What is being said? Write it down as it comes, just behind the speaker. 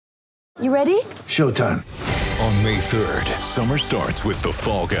You ready? Showtime. On May 3rd, summer starts with The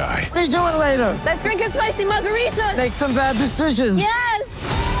Fall Guy. Let's do it later. Let's drink a spicy margarita. Make some bad decisions. Yes!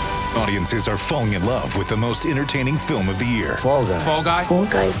 Audiences are falling in love with the most entertaining film of the year. Fall Guy. Fall Guy? Fall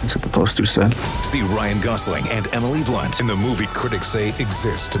Guy. That's what the poster said. See Ryan Gosling and Emily Blunt in the movie critics say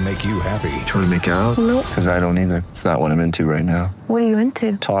exists to make you happy. Trying to make it out? Nope. Because I don't either. It's not what I'm into right now. What are you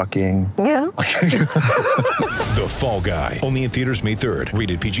into? Talking. Yeah. The Fall Guy. Only in theaters May 3rd.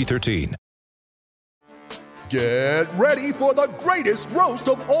 Rated PG-13. Get ready for the greatest roast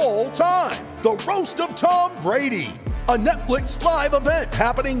of all time. The Roast of Tom Brady. A Netflix live event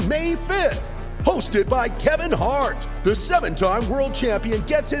happening May 5th. Hosted by Kevin Hart. The 7-time world champion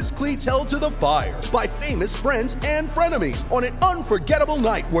gets his cleats held to the fire by famous friends and frenemies on an unforgettable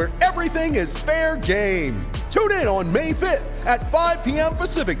night where everything is fair game. Tune in on May 5th at 5 p.m.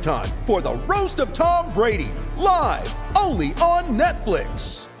 Pacific time for the Roast of Tom Brady. Live only on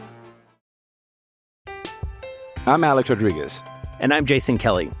Netflix. I'm Alex Rodriguez. And I'm Jason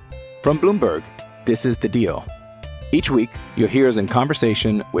Kelly. From Bloomberg, this is The Deal. Each week, you'll hear us in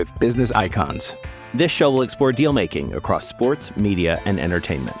conversation with business icons. This show will explore deal-making across sports, media, and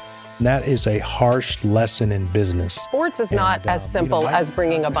entertainment. That is a harsh lesson in business. Sports is not as simple as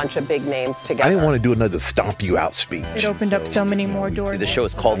bringing a bunch of big names together. I didn't want to do another stomp you out speech. It opened up so many more doors. The show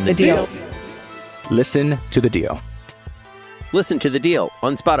is called The Deal. Listen to The Deal. Listen to The Deal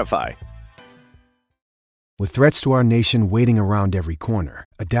on Spotify. With threats to our nation waiting around every corner,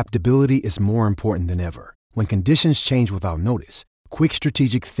 adaptability is more important than ever. When conditions change without notice, quick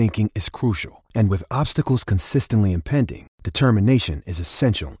strategic thinking is crucial. And with obstacles consistently impending, determination is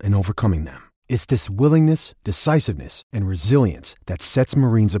essential in overcoming them. It's this willingness, decisiveness, and resilience that sets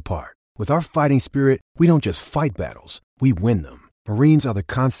Marines apart. With our fighting spirit, we don't just fight battles, we win them. Marines are the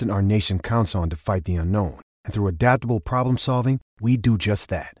constant our nation counts on to fight the unknown. And through adaptable problem solving, we do just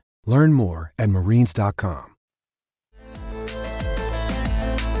that. Learn more at marines.com.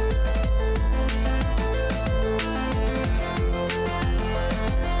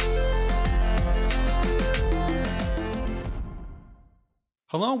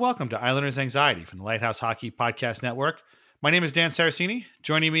 Hello and welcome to Islanders Anxiety from the Lighthouse Hockey Podcast Network. My name is Dan Saracini.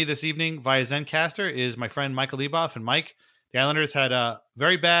 Joining me this evening via Zencastr is my friend Michael Leboff. And Mike, the Islanders had a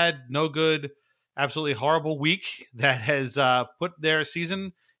very bad, no good, absolutely horrible week that has put their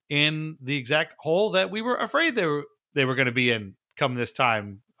season in the exact hole that we were afraid they were going to be in come this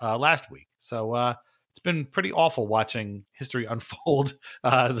time last week. So it's been pretty awful watching history unfold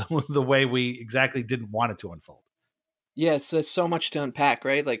the way we exactly didn't want it to unfold. Yeah, it's so much to unpack,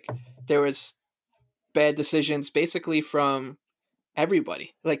 right? Like, there was bad decisions basically from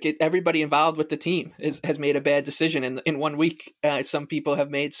everybody. Like, everybody involved with the team has made a bad decision in 1 week. Some people have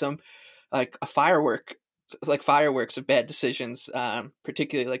made some, like, fireworks of bad decisions,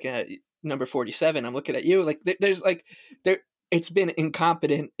 particularly like number 47. I'm looking at you. Like, it's been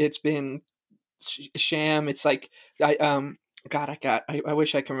incompetent. It's been sham. It's like, I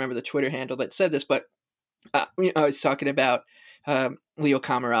wish I can remember the Twitter handle that said this, but I was talking about Leo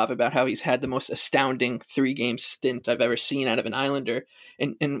Komarov, about how he's had the most astounding 3-game stint I've ever seen out of an Islander.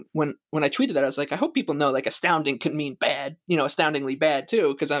 And when I tweeted that, I was like, I hope people know, like, astounding can mean bad, astoundingly bad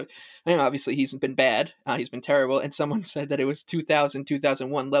too. Because I obviously he's been bad. He's been terrible. And someone said that it was 2000,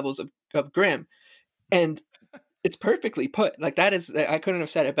 2001 levels of grim. And it's perfectly put. Like, that is, I couldn't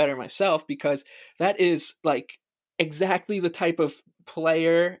have said it better myself, because that is like exactly the type of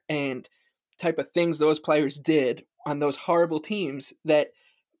player and type of things those players did on those horrible teams that,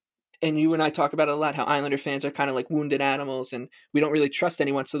 and you and I talk about it a lot, how Islander fans are kind of like wounded animals and we don't really trust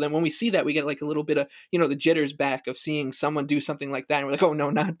anyone. So then when we see that, we get like a little bit of, the jitters back of seeing someone do something like that. And we're like, oh no,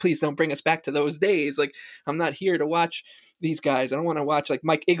 not, please don't bring us back to those days. Like, I'm not here to watch these guys. I don't want to watch like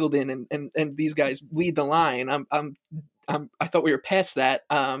Mike Iggulden and these guys lead the line. I thought we were past that.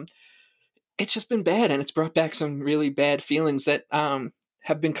 It's just been bad. And it's brought back some really bad feelings that,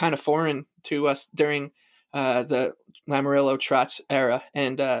 have been kind of foreign to us during the Lamoriello Trotz era,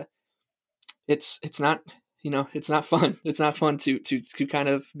 and it's not it's not fun. It's not fun to kind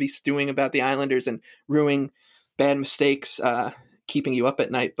of be stewing about the Islanders and ruining bad mistakes, keeping you up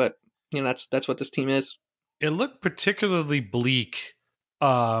at night. But that's what this team is. It looked particularly bleak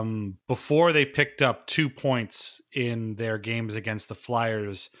before they picked up 2 points in their games against the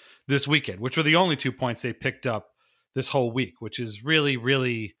Flyers this weekend, which were the only 2 points they picked up this whole week, which is really,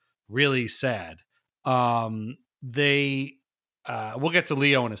 really, really sad. We'll get to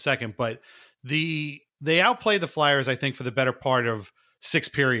Leo in a second, but they outplayed the Flyers, I think, for the better part of 6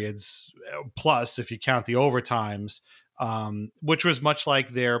 periods plus, if you count the overtimes. which was much like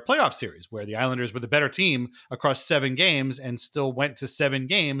their playoff series, where the Islanders were the better team across 7 games and still went to 7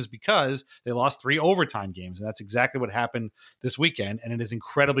 games because they lost 3 overtime games. And that's exactly what happened this weekend. And it is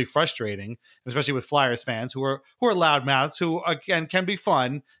incredibly frustrating, especially with Flyers fans who are loudmouths, who again can be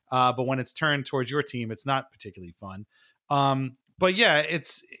fun, but when it's turned towards your team, it's not particularly fun. But yeah,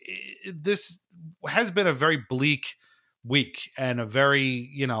 this has been a very bleak week and a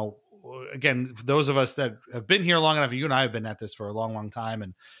very, again, for those of us that have been here long enough, you and I have been at this for a long, long time.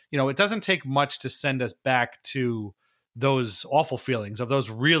 And, it doesn't take much to send us back to those awful feelings of those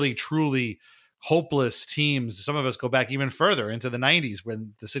really, truly hopeless teams. Some of us go back even further into the 90s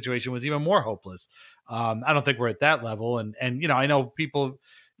when the situation was even more hopeless. I don't think we're at that level. And I know people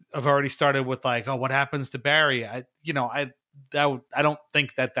have already started with like, oh, what happens to Barry? I don't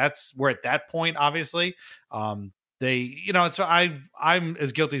think we're at that point, obviously. I'm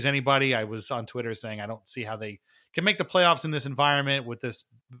as guilty as anybody. I was on Twitter saying I don't see how they can make the playoffs in this environment with this,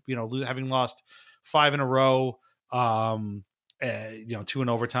 having lost 5 in a row, 2 in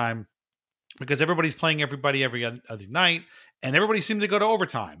overtime, because everybody's playing everybody every other night, and everybody seemed to go to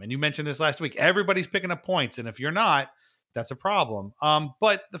overtime. And you mentioned this last week. Everybody's picking up points, and if you're not, that's a problem.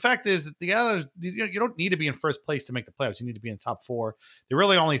 But the fact is that the others, you don't need to be in first place to make the playoffs. You need to be in the top 4. They're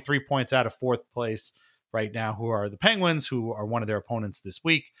really only 3 points out of 4th place right now, who are the Penguins, who are one of their opponents this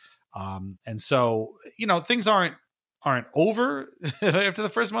week. And so, things aren't over after the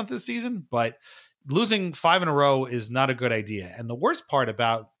first month of the season, but losing 5 in a row is not a good idea. And the worst part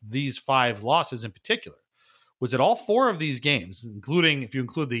about these 5 losses in particular was that all 4 of these games, including, if you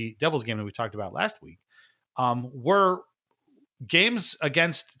include the Devils game that we talked about last week, were games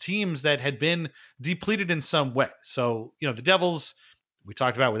against teams that had been depleted in some way. So, the Devils, we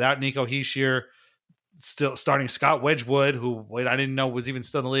talked about without Nico Hischier, still starting Scott Wedgwood, who I didn't know was even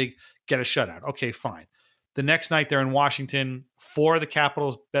still in the league, get a shutout. Okay, fine. The next night they're in Washington. 4 of the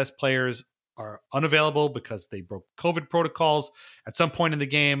Capitals' best players are unavailable because they broke COVID protocols. At some point in the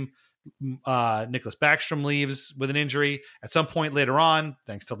game, Nicholas Backstrom leaves with an injury. At some point later on,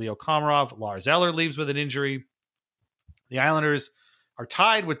 thanks to Leo Komarov, Lars Eller leaves with an injury. The Islanders are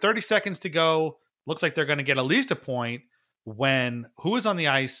tied with 30 seconds to go. Looks like they're going to get at least a point when who is on the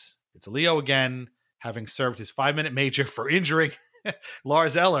ice? It's Leo again, having served his 5-minute major for injuring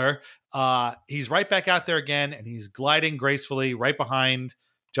Lars Eller. He's right back out there again, and he's gliding gracefully right behind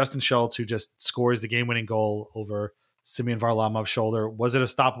Justin Schultz, who just scores the game-winning goal over Semyon Varlamov's shoulder. Was it a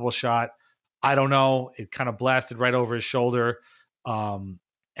stoppable shot? I don't know. It kind of blasted right over his shoulder.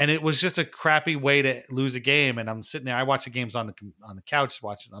 And it was just a crappy way to lose a game. And I'm sitting there. I watch the games on the couch,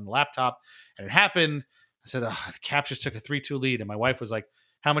 watch it on the laptop, and it happened. I said, the Caps just took a 3-2 lead. And my wife was like,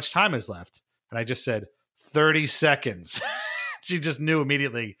 how much time is left? And I just said, 30 seconds. She just knew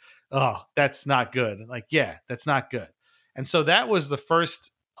immediately, oh, that's not good. Like, yeah, that's not good. And so that was the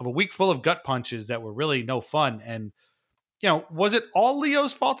first of a week full of gut punches that were really no fun. And, was it all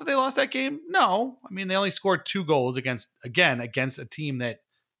Leo's fault that they lost that game? No. I mean, they only scored 2 goals against a team that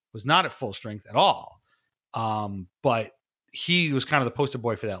was not at full strength at all. But he was kind of the poster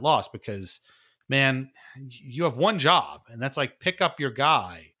boy for that loss because, man, you have one job, and that's like pick up your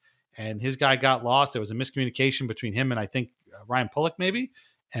guy. And his guy got lost. There was a miscommunication between him and I think Ryan Pulock maybe,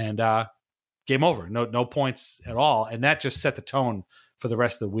 and game over. No points at all, and that just set the tone for the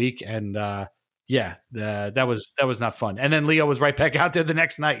rest of the week. And that was not fun. And then Leo was right back out there the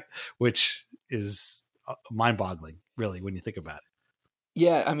next night, which is mind-boggling, really, when you think about it.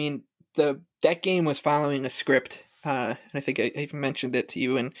 Yeah, I mean, that game was following a script. And I think I even mentioned it to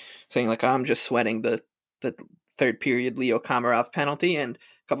you and saying like, I'm just sweating the third period Leo Komarov penalty, and a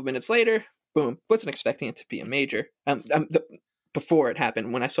couple minutes later, boom, wasn't expecting it to be a major. Before it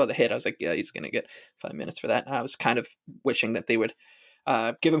happened, when I saw the hit, I was like, yeah, he's going to get 5 minutes for that. I was kind of wishing that they would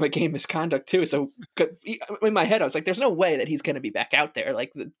give him a game misconduct too. So in my head, I was like, there's no way that he's going to be back out there.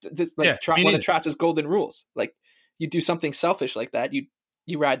 Like one of Trotz's golden rules. Like you do something selfish like that,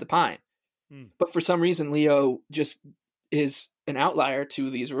 you ride the pine. But for some reason, Leo just is an outlier to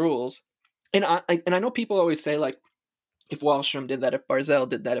these rules. And I know people always say like, if Wahlstrom did that, if Barzal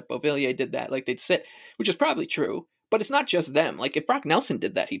did that, if Beauvillier did that, like they'd sit, which is probably true. But it's not just them. Like if Brock Nelson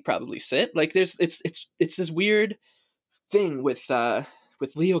did that, he'd probably sit. Like it's this weird thing with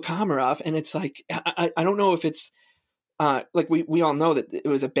Leo Komarov, and it's like I don't know if it's like we all know that it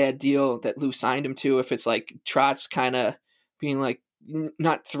was a bad deal that Lou signed him to. If it's like Trotz kind of being like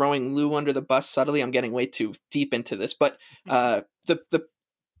not throwing Lou under the bus subtly. I'm getting way too deep into this, but the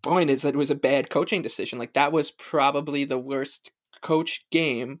point is that it was a bad coaching decision. Like that was probably the worst coach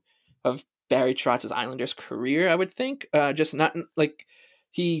game of Barry Trotz's Islanders career, I would think. Just not like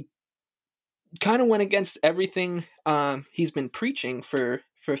he kind of went against everything he's been preaching for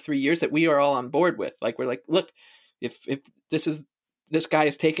 3 years that we are all on board with. Like, we're like, look, if this guy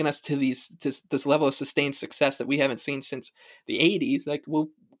has taken us to this level of sustained success that we haven't seen since the 80s, like we'll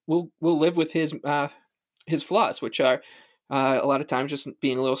live with his flaws, which are a lot of times just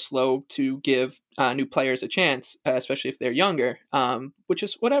being a little slow to give new players a chance, especially if they're younger, which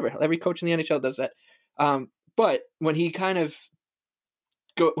is whatever. Every coach in the NHL does that. But when he kind of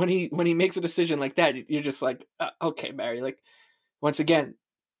when he makes a decision like that, you're just like, okay, Barry. Like, once again,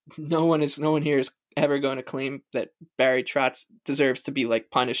 no one here is ever going to claim that Barry Trotz deserves to be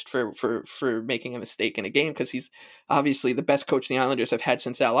like punished for making a mistake in a game, because he's obviously the best coach the Islanders have had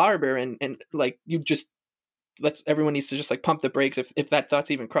since Al Arbor, and like, everyone needs to just like pump the brakes if that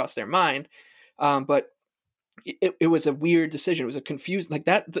thought's even crossed their mind. But it was a weird decision. It was a confused, like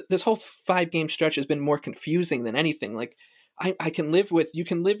that. This whole 5-game stretch has been more confusing than anything. Like, you can live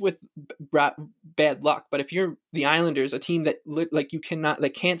with bad luck, but if you're the Islanders, a team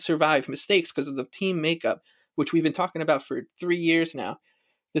that can't survive mistakes because of the team makeup, which we've been talking about for 3 years now,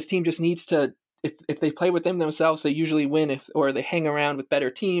 this team just needs to, if they play with themselves, they usually win, or they hang around with better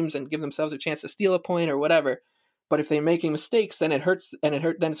teams and give themselves a chance to steal a point or whatever. But if they're making mistakes, then it hurts, then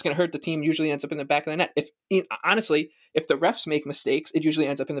it's going to hurt the team. Usually ends up in the back of the net. Honestly, if the refs make mistakes, it usually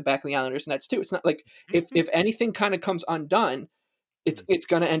ends up in the back of the Islanders' nets too. It's not like if anything kind of comes undone, it's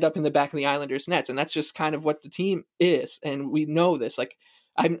going to end up in the back of the Islanders' nets, and that's just kind of what the team is. And we know this. Like,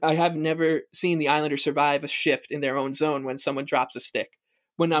 I have never seen the Islanders survive a shift in their own zone when someone drops a stick.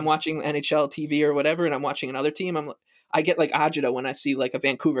 When I'm watching NHL TV or whatever, and I'm watching another team, I get like agita when I see like a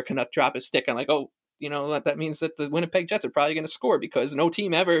Vancouver Canuck drop a stick. I'm like, oh, that means that the Winnipeg Jets are probably going to score, because no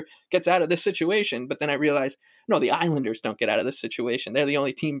team ever gets out of this situation. But then I realize, no, the Islanders don't get out of this situation. They're the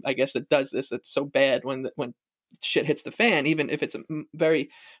only team, I guess, that does this. That's so bad when shit hits the fan, even if it's a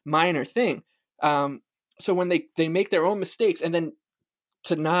very minor thing. So when they make their own mistakes, and then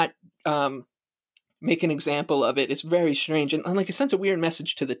to not make an example of it is very strange, and like it sends a weird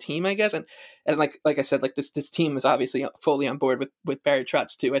message to the team, I guess. And like I said, like this team is obviously fully on board with Barry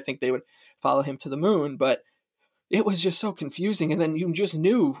Trotz too. I think they would follow him to the moon, but it was just so confusing. And then you just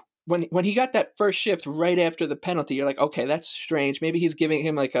knew when he got that first shift right after the penalty, you're like, okay, that's strange. Maybe he's giving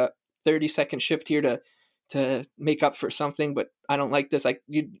him like a 30-second shift here to make up for something, but I don't like this. Like,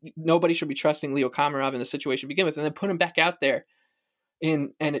 nobody should be trusting Leo Komarov in the situation to begin with, and then put him back out there.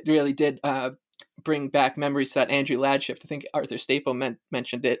 And it really did bring back memories to that Andrew Ladd shift. I think Arthur Staple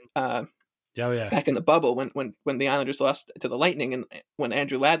mentioned it back in the bubble when the Islanders lost to the Lightning, and when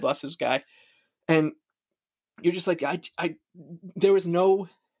Andrew Ladd lost his guy. And you're just like, there was no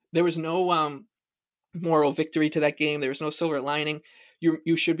moral victory to that game. There was no silver lining.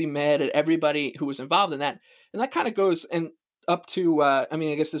 You should be mad at everybody who was involved in that. And that kind of goes and up to, I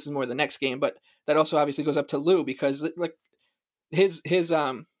guess this is more the next game, but that also obviously goes up to Lou, because like his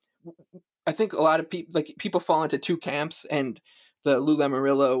I think a lot of people fall into two camps, and the Lou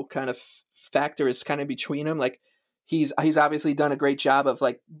Lamoriello kind of factor is kind of between them. Like, he's obviously done a great job of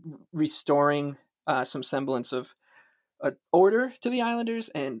like restoring some semblance of order to the Islanders,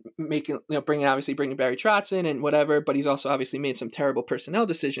 and bringing Barry Trotz in and whatever. But he's also obviously made some terrible personnel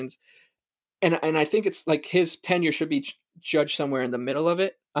decisions, and I think it's like his tenure should be judged somewhere in the middle of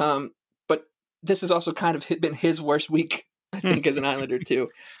it. But this has also kind of been his worst week, I think, as an Islander too,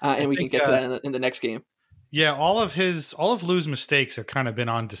 and we can get to that in the next game. Yeah, all of Lou's mistakes have kind of been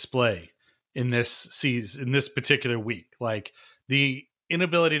on display in this season, in this particular week. Like, the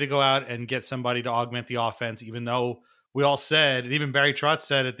inability to go out and get somebody to augment the offense, even though we all said, and even Barry Trotz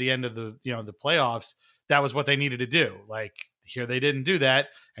said at the end of the playoffs, that was what they needed to do. Like, here they didn't do that,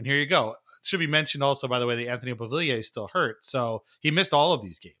 and here you go. It should be mentioned also, by the way, that Anthony Beauvillier is still hurt, so he missed all of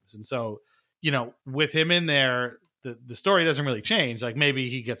these games, and so with him in there, the story doesn't really change. Like, maybe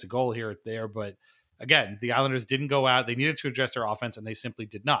he gets a goal here or there, but again, the Islanders didn't go out. They needed to address their offense, and they simply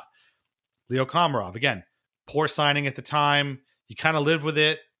did not. Leo Komarov, again, poor signing at the time. You kind of lived with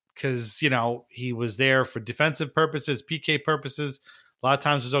it because, he was there for defensive purposes, PK purposes. A lot of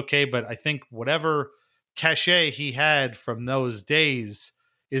times it was okay, but I think whatever cachet he had from those days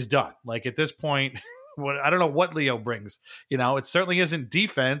is done. Like, at this point, I don't know what Leo brings. It certainly isn't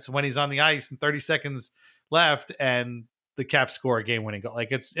defense when he's on the ice and 30 seconds left and the Caps score a game-winning goal.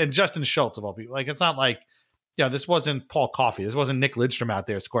 Like, and Justin Schultz of all people. Like, it's not like, this wasn't Paul Coffey. This wasn't Nick Lidstrom out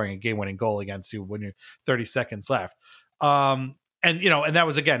there scoring a game-winning goal against you when you're 30 seconds left. And that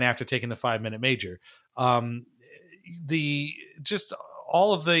was, again, after taking the 5-minute major. The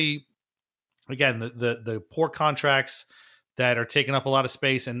poor contracts that are taking up a lot of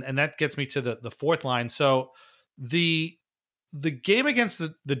space, and that gets me to the fourth line. So the game against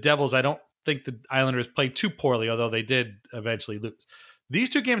the Devils, I don't think the Islanders played too poorly, although they did eventually lose. These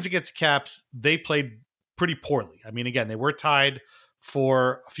two games against the Caps, they played pretty poorly. I mean, again, they were tied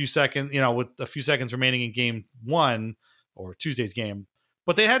for a few seconds, with a few seconds remaining in game 1 or Tuesday's game,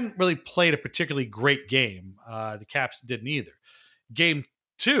 but they hadn't really played a particularly great game. The Caps didn't either. Game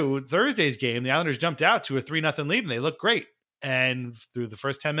 2, Thursday's game, the Islanders jumped out to a 3-0 lead and they looked great. And through the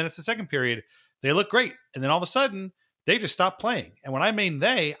first 10 minutes of the second period, they looked great. And then all of a sudden, they just stopped playing. And when I mean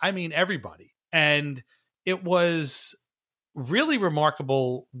they, I mean everybody. And it was really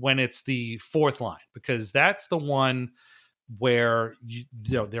remarkable when it's the fourth line, because that's the one where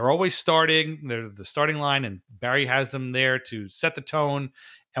they're always starting. They're the starting line, and Barry has them there to set the tone.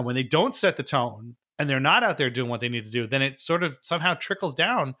 And when they don't set the tone and they're not out there doing what they need to do, then it sort of somehow trickles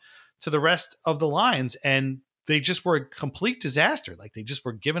down to the rest of the lines. And they just were a complete disaster. Like, they just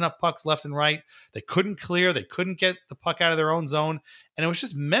were giving up pucks left and right. They couldn't clear. They couldn't get the puck out of their own zone. And it was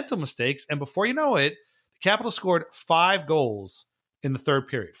just mental mistakes. And before you know it, the Capitals scored 5 goals in the third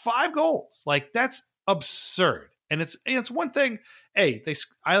period. 5 goals. Like, that's absurd. And it's one thing. Hey,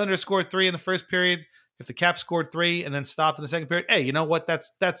 Islanders scored 3 in the first period. If the Caps scored 3 and then stopped in the second period, hey, you know what?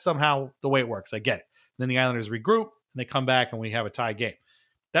 That's somehow the way it works. I get it. And then the Islanders regroup and they come back and we have a tie game.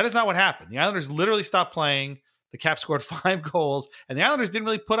 That is not what happened. The Islanders literally stopped playing. The Caps scored 5 goals, and the Islanders didn't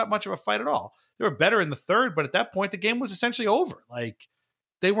really put up much of a fight at all. They were better in the third, but at that point, the game was essentially over. Like,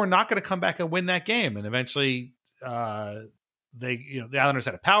 they were not going to come back and win that game. And eventually, the Islanders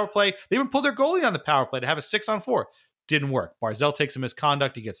had a power play. They even pulled their goalie on the power play to have a 6-on-4. Didn't work. Barzal takes a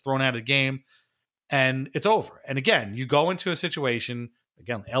misconduct. He gets thrown out of the game, and it's over. And again, you go into a situation.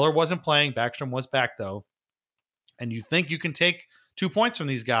 Again, Eller wasn't playing. Backstrom was back, though. And you think you can take 2 points from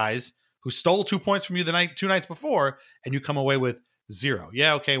these guys who stole 2 points from you 2 nights before, and you come away with 0.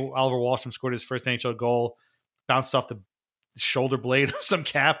 Yeah, okay, Oliver Wahlstrom scored his first NHL goal, bounced off the shoulder blade of some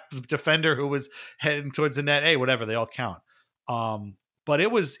Caps defender who was heading towards the net. Hey, whatever, they all count. But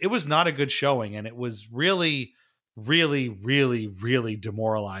it was not a good showing, and it was really, really, really, really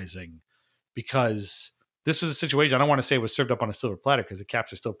demoralizing, because this was a situation, I don't want to say it was served up on a silver platter, because the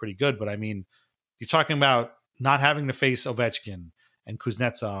Caps are still pretty good, but I mean, you're talking about not having to face Ovechkin and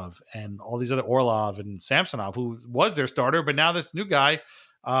Kuznetsov and all these other Orlov and Samsonov, who was their starter, but now this new guy,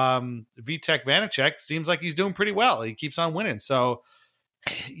 Vitek Vanacek, seems like he's doing pretty well. He keeps on winning. So,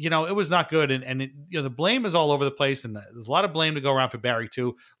 it was not good. And the blame is all over the place. And there's a lot of blame to go around for Barry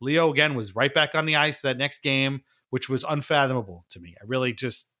too. Leo, again, was right back on the ice that next game, which was unfathomable to me. I really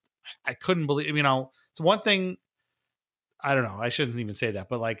I couldn't believe, it's one thing. I don't know. I shouldn't even say that,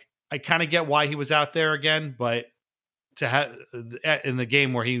 but like, I kind of get why he was out there again, but to have in the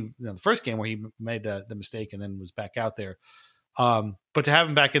game where the first game where he made the mistake and then was back out there. But to have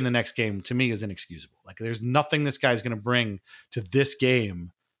him back in the next game, to me, is inexcusable. Like, there's nothing this guy's going to bring to this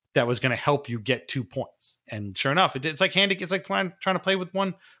game that was going to help you get 2 points. And sure enough, it's like trying to play with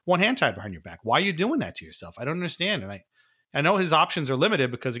one hand tied behind your back. Why are you doing that to yourself? I don't understand. And I know his options are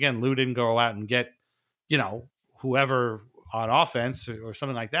limited because, again, Lou didn't go out and get, whoever on offense or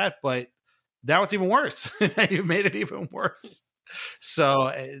something like that, but now it's even worse. You've made it even worse. So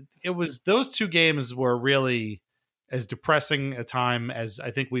it was, those 2 games were really as depressing a time as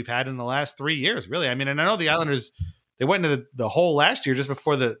I think we've had in the last 3 years, really. I mean, and I know the Islanders, they went into the hole last year just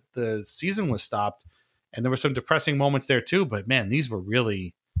before the season was stopped, and there were some depressing moments there too, but man, these were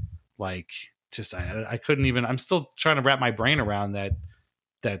really like, just, I couldn't even, I'm still trying to wrap my brain around that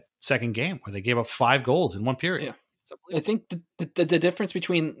second game where they gave up 5 goals in one period. Yeah. I think the difference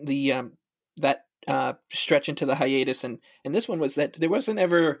between the that stretch into the hiatus and this one was that there wasn't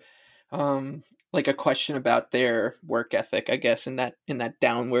ever like a question about their work ethic, I guess, in that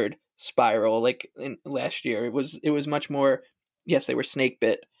downward spiral. Like in last year, it was much more, yes, they were snake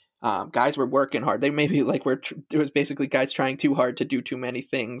bit. Guys were working hard. They maybe there was basically guys trying too hard to do too many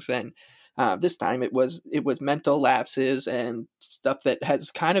things. And this time it was mental lapses and stuff that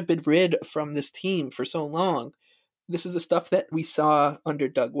has kind of been rid from this team for so long. This is the stuff that we saw under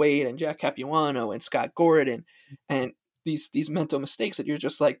Doug Wade and Jack Capuano and Scott Gordon, and these mental mistakes that you're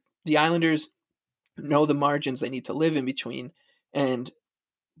just like, the Islanders know the margins they need to live in between, and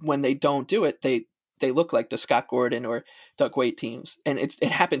when they don't do it, they look like the Scott Gordon or Doug Wade teams, and it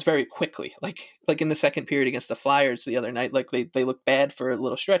happens very quickly. Like in the second period against the Flyers the other night, like they looked bad for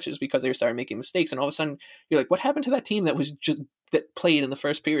little stretches because they started making mistakes, and all of a sudden you're like, what happened to that team that played in the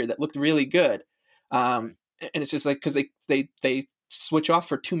first period that looked really good? And it's just like, because they switch off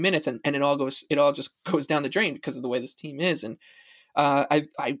for 2 minutes and it all just goes down the drain because of the way this team is. And I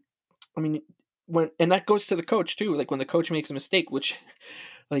mean, and that goes to the coach too. Like when the coach makes a mistake, which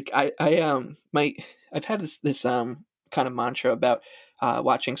like I've had this kind of mantra about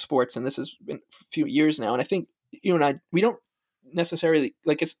watching sports, and this has been a few years now. And I think you and I, we don't necessarily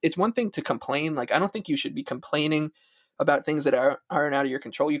like. It's one thing to complain. Like I don't think you should be complaining about things that aren't out of your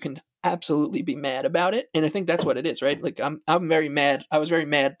control. You can absolutely be mad about it, and I think that's what it is, right? Like I'm very mad. I was very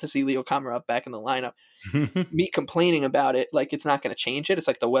mad to see Leo Komarov back in the lineup. Me complaining about it, like it's not going to change it. It's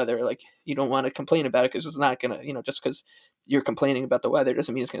like the weather. Like you don't want to complain about it because it's not going to, just because you're complaining about the weather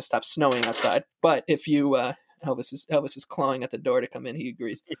doesn't mean it's going to stop snowing outside. But if you Elvis is clawing at the door to come in. He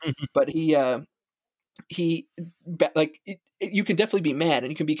agrees, but he you can definitely be mad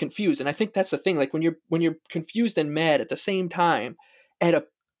and you can be confused, and I think that's the thing. Like when you're confused and mad at the same time at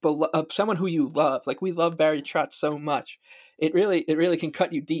someone who you love, like we love Barry Trotz so much, it really can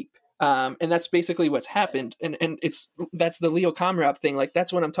cut you deep. And that's basically what's happened, and that's the Leo Komarov thing. Like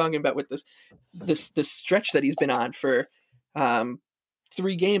that's what I'm talking about with this stretch that he's been on for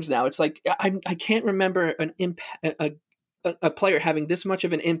 3 games now. It's like I can't remember a player having this much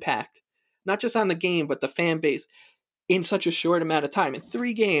of an impact, not just on the game but the fan base, in such a short amount of time. In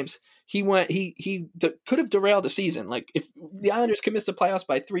 3 games, he could have derailed the season. Like if the Islanders could miss the playoffs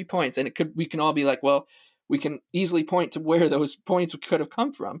by 3 points, and we can all be like, well, we can easily point to where those points could have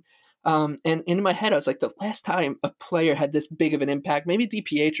come from. And in my head, I was like, the last time a player had this big of an impact, maybe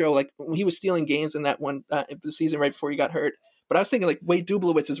DiPietro, like he was stealing games in that one the season right before he got hurt. But I was thinking like Wade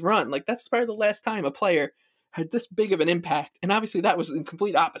Dublowitz's run, like that's probably the last time a player had this big of an impact. And obviously that was the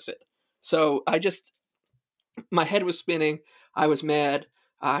complete opposite. So my head was spinning. I was mad.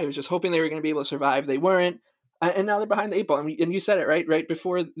 I was just hoping they were going to be able to survive. They weren't. And now they're behind the 8 ball. And you said it right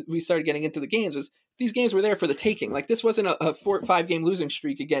before we started getting into the games, was these games were there for the taking. Like this wasn't a 4 or 5 game losing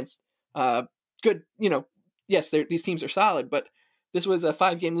streak against good, yes, these teams are solid, but this was a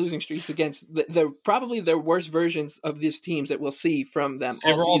 5 game losing streak against the probably their worst versions of these teams that we'll see from them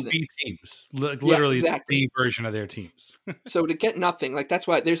all season. They were all B teams, literally exactly. The B version of their teams. So to get nothing, like that's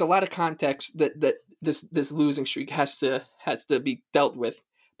why there's a lot of context that this losing streak has to be dealt with.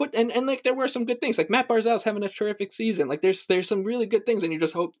 But and like there were some good things, like Matt Barzal's having a terrific season. Like there's some really good things, and you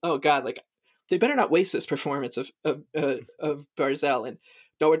just hope, oh God, like they better not waste this performance of Barzal. And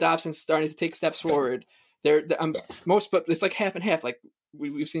Noah Dobson's starting to take steps forward. But it's like half and half. Like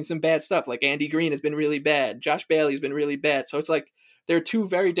we've seen some bad stuff. Like Andy Green has been really bad. Josh Bailey's been really bad. So it's like there are 2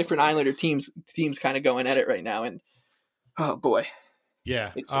 very different Islander teams kind of going at it right now. And oh boy.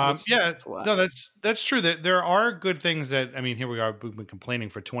 Yeah. No, that's true. There are good things that, I mean, here we are, we've been complaining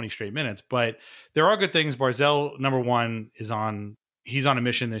for 20 straight minutes, but there are good things. Barzal, number 1, he's on a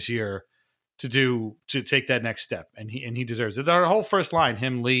mission this year to take that next step, and he deserves it. Our whole first line,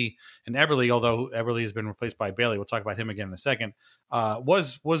 him, Lee, and Eberle, although Eberle has been replaced by Bailey, we'll talk about him again in a second,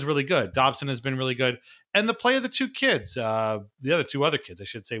 was really good. Dobson has been really good, and the play of the 2 kids, the two other kids, I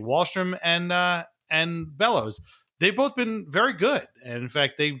should say, Wahlstrom and Bellows, they've both been very good, and in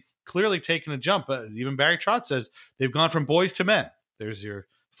fact, they've clearly taken a jump. Even Barry Trotz says they've gone from boys to men. There's your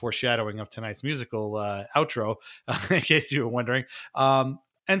foreshadowing of tonight's musical outro, in case you were wondering.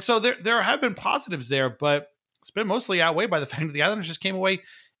 And so there have been positives there, but it's been mostly outweighed by the fact that the Islanders just came away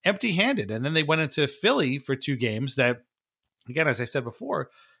empty-handed. And then they went into Philly for 2 games that, again, as I said before,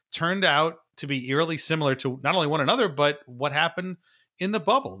 turned out to be eerily similar to not only one another, but what happened in the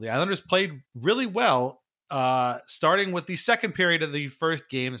bubble. The Islanders played really well, starting with the second period of the first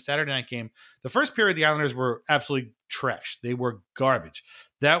game, the Saturday night game. The first period, the Islanders were absolutely trash. They were garbage.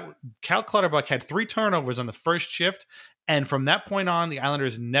 Cal Clutterbuck had 3 turnovers on the first shift. And from that point on, the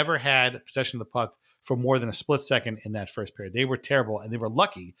Islanders never had possession of the puck for more than a split second in that first period. They were terrible, and they were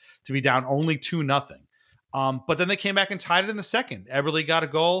lucky to be down only 2-0. But then they came back and tied it in the second. Eberle got a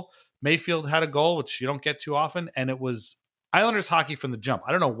goal. Mayfield had a goal, which you don't get too often. And it was Islanders hockey from the jump.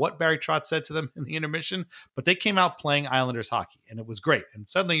 I don't know what Barry Trotz said to them in the intermission, but they came out playing Islanders hockey, and it was great. And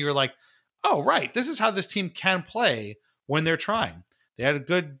suddenly you're like, oh, right, this is how this team can play when they're trying. They had a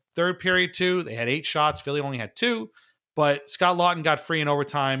good third period, too. They had 8 shots. Philly only had 2. But Scott Laughton got free in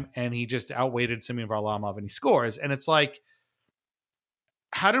overtime, and he just outweighted Semyon Varlamov, and he scores. And it's like,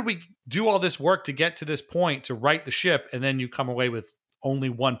 how did we do all this work to get to this point to right the ship, and then you come away with only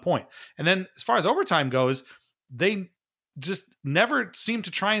 1 point? And then as far as overtime goes, they just never seemed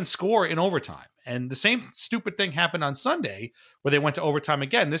to try and score in overtime. And the same stupid thing happened on Sunday, where they went to overtime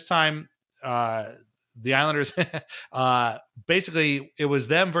again. This time, the Islanders, basically, it was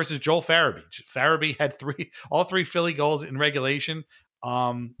them versus Joel Farabee. Farabee had all 3 Philly goals in regulation.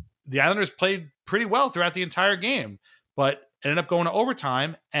 The Islanders played pretty well throughout the entire game, but ended up going to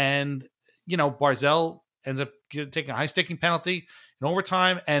overtime. And, Barzal ends up taking a high sticking penalty in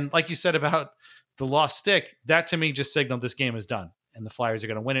overtime. And like you said about the lost stick, that to me just signaled this game is done and the Flyers are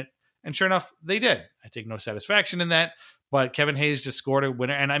going to win it. And sure enough, they did. I take no satisfaction in that. But Kevin Hayes just scored a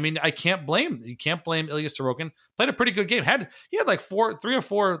winner. And I mean, you can't blame Ilya Sorokin. Played a pretty good game. He had like 3 or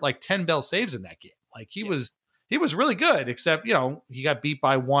 4 like 10 bell saves in that game. Like he was really good, except, he got beat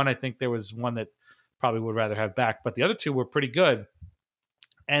by one. I think there was one that probably would rather have back, but the other 2 were pretty good.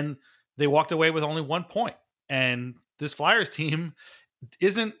 And they walked away with only 1 point. And this Flyers team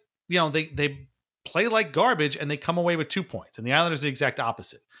isn't, they play like garbage and they come away with 2 points. And the Islanders are the exact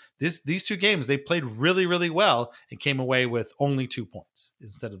opposite. These 2 games, they played really, really well and came away with only 2 points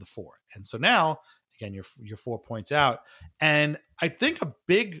instead of the 4. And so now, again, you're 4 points out. And I think a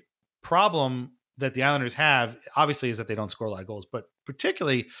big problem that the Islanders have, obviously, is that they don't score a lot of goals. But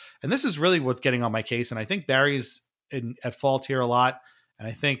particularly, and this is really what's getting on my case, and I think Barry's at fault here a lot, and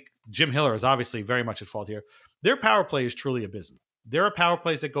I think Jim Hiller is obviously very much at fault here. Their power play is truly abysmal. There are power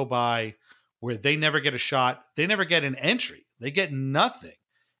plays that go by where they never get a shot. They never get an entry. They get nothing.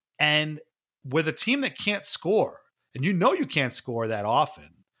 And with a team that can't score, and you can't score that often,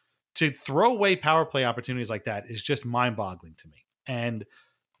 to throw away power play opportunities like that is just mind-boggling to me. And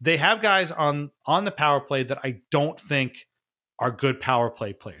they have guys on the power play that I don't think are good power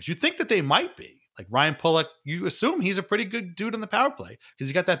play players. You think that they might be. Like Ryan Pulock, you assume he's a pretty good dude on the power play because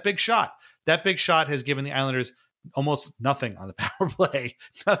he got that big shot. That big shot has given the Islanders almost nothing on the power play.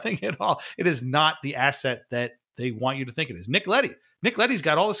 Nothing at all. It is not the asset that they want you to think it is. Nick Leddy's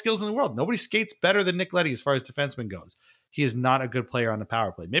got all the skills in the world. Nobody skates better than Nick Leddy as far as defenseman goes. He is not a good player on the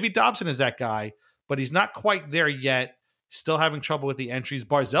power play. Maybe Dobson is that guy, but he's not quite there yet. Still having trouble with the entries.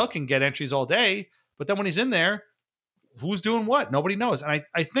 Barzal can get entries all day, but then when he's in there, who's doing what? Nobody knows. And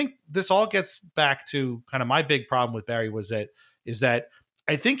I think this all gets back to kind of my big problem with Barry is that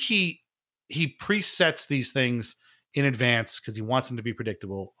I think he presets these things in advance because he wants them to be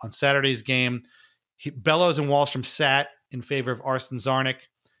predictable. On Saturday's game, Bellows and Wahlstrom sat in favor of Arsen Zarnik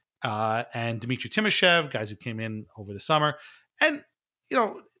and Dmitry Timoshev, guys who came in over the summer. And,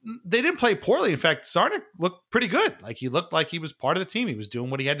 they didn't play poorly. In fact, Zarnik looked pretty good. Like he looked like he was part of the team. He was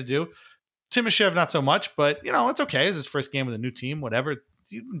doing what he had to do. Timoshev, not so much, but it's okay. It's his first game with a new team, whatever.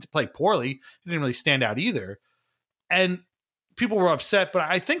 He didn't play poorly. He didn't really stand out either. And people were upset, but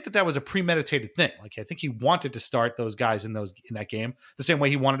I think that was a premeditated thing. Like I think he wanted to start those guys in that game the same way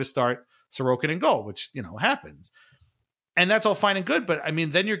he wanted to start Sorokin in goal, which, happens. And that's all fine and good. But I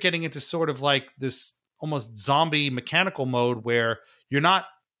mean, then you're getting into sort of like this almost zombie mechanical mode where you're not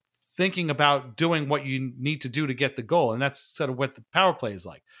thinking about doing what you need to do to get the goal. And that's sort of what the power play is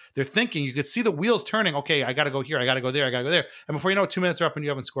like. They're thinking, you could see the wheels turning. Okay, I got to go here. I got to go there. I got to go there. And before you know it, 2 minutes are up and you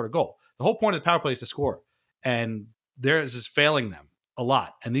haven't scored a goal. The whole point of the power play is to score. And theirs is failing them a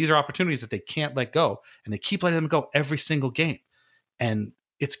lot. And these are opportunities that they can't let go. And they keep letting them go every single game. And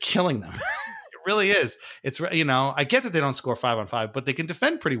it's killing them. It really is. It's, I get that they don't score 5-on-5, but they can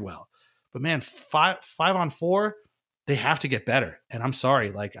defend pretty well. But man, 5-on-4, they have to get better. And I'm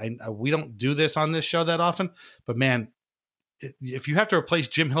sorry, like we don't do this on this show that often, but man, if you have to replace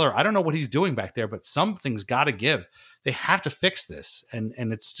Jim Hiller, I don't know what he's doing back there, but something's got to give. They have to fix this. And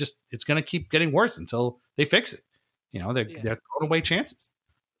it's going to keep getting worse until they fix it. They're throwing away chances.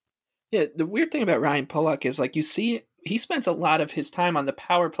 Yeah. The weird thing about Ryan Pulock is like, you see, he spends a lot of his time on the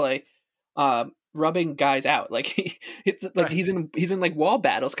power play, rubbing guys out. Like it's like right. he's in like wall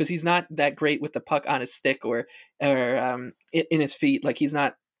battles because he's not that great with the puck on his stick or in his feet. Like he's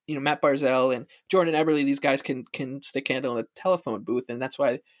not, Matt Barzal and Jordan Eberle, these guys can stick handle in a telephone booth, and that's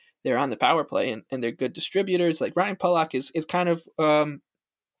why they're on the power play and they're good distributors. Like Ryan Pulock is kind of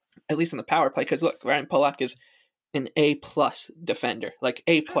at least on the power play, because look, Ryan Pulock is an A+ defender, like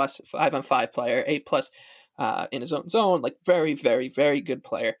A+ 5-on-5 player, A+ in his own zone, like very, very, very good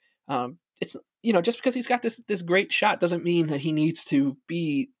player. It's just because he's got this great shot doesn't mean that he needs to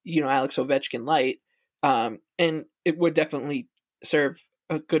be, Alex Ovechkin light. And it would definitely serve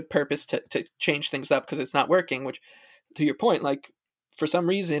a good purpose to change things up because it's not working, which to your point, like for some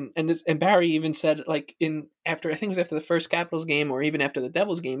reason, and Barry even said like after the first Capitals game or even after the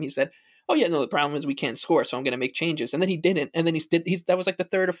Devils game, he said, oh yeah, no, the problem is we can't score, so I'm going to make changes. And then he didn't. And then that was like the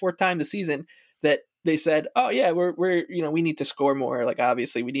third or fourth time this season that they said, oh yeah, we're we need to score more. Like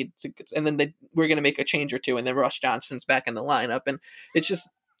obviously we need to, and then we're going to make a change or two. And then Ross Johnston's back in the lineup. And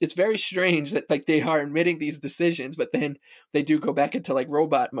it's very strange that like they are admitting these decisions, but then they do go back into like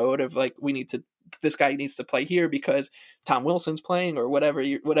robot mode of like, this guy needs to play here because Tom Wilson's playing or whatever.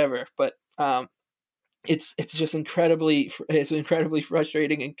 But it's just incredibly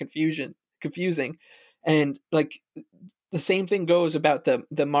frustrating and confusing. And like the same thing goes about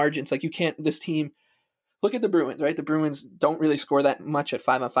the margins. Like this team, look at the Bruins, right? The Bruins don't really score that much at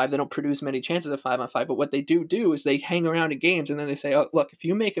 5-on-5. They don't produce many chances at 5-on-5, but what they do is they hang around in games and then they say, oh, look, if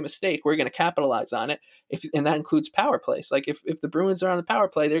you make a mistake, we're going to capitalize on it. And that includes power plays. Like if the Bruins are on the power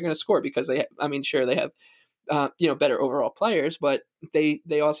play, they're going to score because they have, better overall players, but they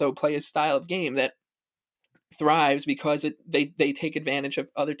also play a style of game that thrives because they take advantage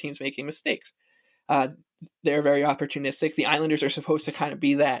of other teams making mistakes. They're very opportunistic. The Islanders are supposed to kind of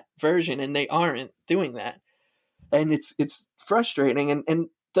be that version, and they aren't doing that. And it's frustrating. And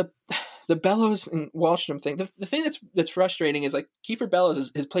the Bellows and Wahlstrom thing, the thing that's frustrating is like Kiefer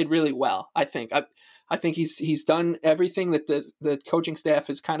Bellows has played really well. I think he's done everything that the coaching staff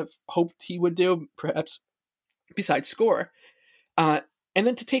has kind of hoped he would do, perhaps besides score. And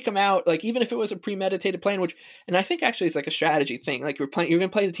then to take him out, like even if it was a premeditated plan, and I think actually it's like a strategy thing. Like you're going to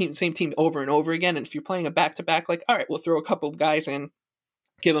play the same team over and over again. And if you're playing a back-to-back, like, all right, we'll throw a couple of guys in,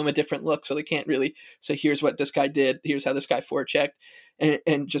 give them a different look so they can't really say, here's what this guy did, here's how this guy forechecked,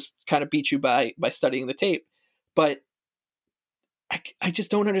 and just kind of beat you by studying the tape. But I just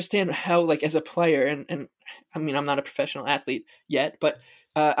don't understand how, like as a player, and I mean, I'm not a professional athlete yet, but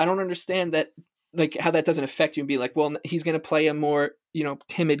I don't understand that, like how that doesn't affect you and be like, well, he's going to play a more,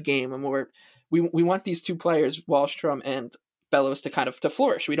 timid game, we want these two players, Wahlstrom and Bellows, to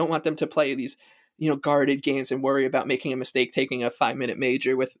flourish. We don't want them to play these, guarded games and worry about making a mistake, taking a 5-minute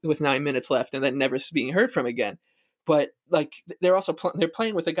major with 9 minutes left and then never being heard from again. But like, they're also they're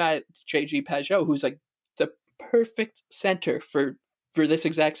playing with a guy, JG Pageau, who's like the perfect center for this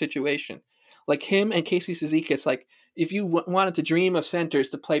exact situation. Like him and Casey Cizikas, like if you wanted to dream of centers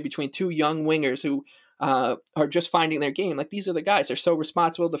to play between two young wingers who are just finding their game, like these are the guys. They're so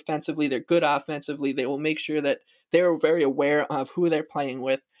responsible defensively. They're good offensively. They will make sure that they're very aware of who they're playing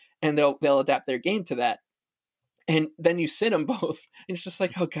with, and they'll adapt their game to that. And then you sit them both, and it's just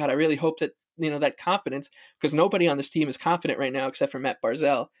like, oh God, I really hope that, that confidence, because nobody on this team is confident right now except for Matt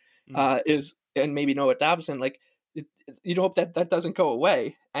Barzal, and maybe Noah Dobson. Like you'd hope that doesn't go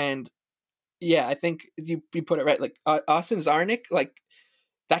away. And yeah, I think you put it right. Like Austin Czarnik, like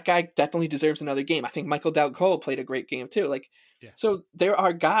that guy definitely deserves another game. I think Michael Dal Cole played a great game too. Like, yeah. So there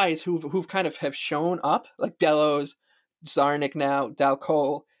are guys who've kind of have shown up, like Bellows, Czarnik now, Dal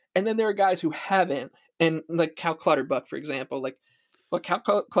Cole, and then there are guys who haven't. And like Cal Clutterbuck, for example, Cal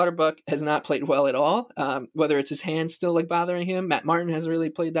Clutterbuck has not played well at all. Whether it's his hands still like bothering him, Matt Martin hasn't really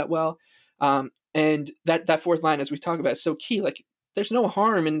played that well. And that fourth line, as we talk about, is so key. Like, there's no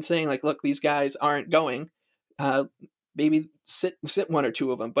harm in saying like, look, these guys aren't going. Maybe sit one or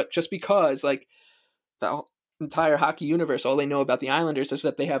two of them, but just because like the entire hockey universe, all they know about the Islanders is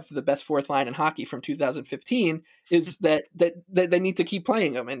that they have the best fourth line in hockey from 2015, is that they need to keep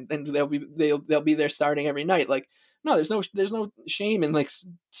playing them, and they'll be there starting every night. Like, no, there's no shame in like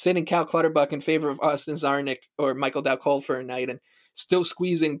sitting Cal Clutterbuck in favor of Austin Czarnik or Michael Dal Cole for a night, and still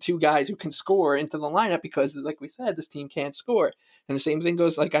squeezing two guys who can score into the lineup, because like we said, this team can't score. And the same thing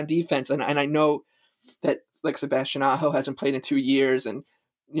goes like on defense. And I know that like Sebastian Aho hasn't played in 2 years, and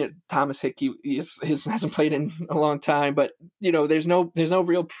Thomas Hickey hasn't played in a long time, but there's no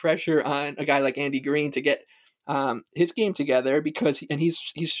real pressure on a guy like Andy Green to get his game together, because he's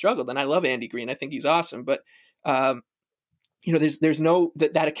struggled. And I love Andy Green. I think he's awesome, but there's no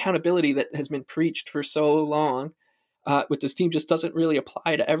that accountability that has been preached for so long with this team just doesn't really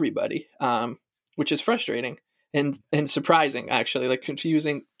apply to everybody, which is frustrating and surprising, actually, like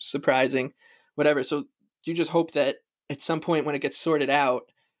confusing, surprising, whatever. So you just hope that at some point when it gets sorted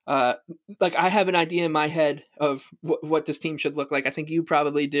out, like I have an idea in my head of what this team should look like. I think you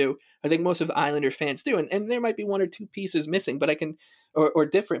probably do. I think most of the Islander fans do. And there might be one or two pieces missing, but I can, or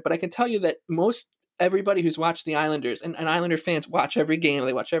different, but I can tell you that everybody who's watched the Islanders, and Islander fans watch every game,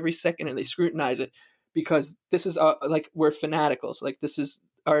 they watch every second, and they scrutinize it, because this is like, we're fanaticals. Like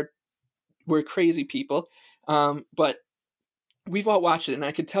we're crazy people. But we've all watched it, and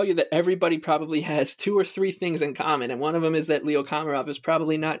I could tell you that everybody probably has 2 or 3 things in common. And one of them is that Leo Komarov is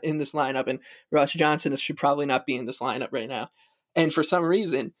probably not in this lineup, and Ross Johnson should probably not be in this lineup right now. And for some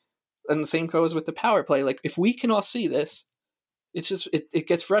reason, and the same goes with the power play, like if we can all see this, it's just, it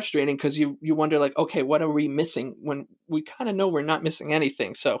gets frustrating, because you wonder like, okay, what are we missing, when we kind of know we're not missing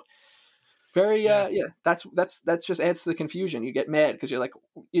anything. So very, that's just adds to the confusion. You get mad because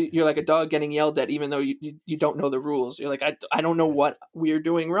you're like a dog getting yelled at, even though you don't know the rules. You're like, I don't know what we're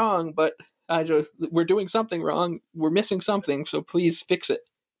doing wrong, but we're doing something wrong. We're missing something. So please fix it.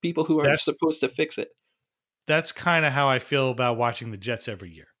 People who are supposed to fix it. That's kind of how I feel about watching the Jets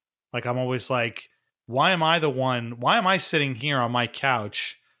every year. Like, I'm always like, why am I sitting here on my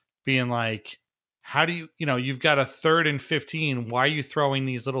couch being like, how do you've got a 3rd and 15. Why are you throwing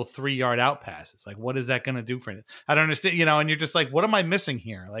these little 3-yard out passes? Like, what is that going to do for you? I don't understand, and you're just like, what am I missing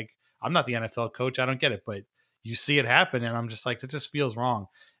here? Like, I'm not the NFL coach. I don't get it, but you see it happen. And I'm just like, that just feels wrong.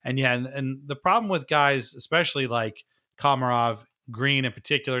 And yeah. And the problem with guys, especially like Komarov, Green in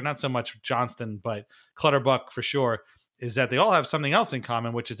particular, not so much Johnston, but Clutterbuck for sure, is that they all have something else in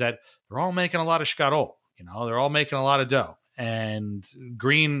common, which is that they're all making a lot of shkarol. They're all making a lot of dough. And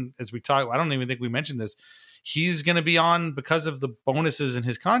Green, as we talk, I don't even think we mentioned this. He's going to be on, because of the bonuses in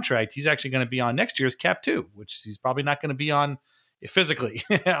his contract, he's actually going to be on next year's cap too, which he's probably not going to be on physically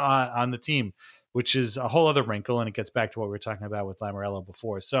on the team, which is a whole other wrinkle. And it gets back to what we were talking about with Lamoriello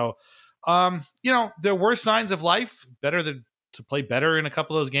before. So, there were signs of life. Better to play better in a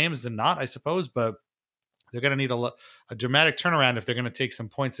couple of those games than not, I suppose. But they're going to need a dramatic turnaround if they're going to take some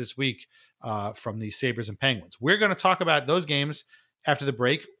points this week from the Sabres and Penguins. We're going to talk about those games after the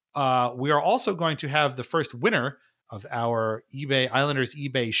break. We are also going to have the first winner of our Islanders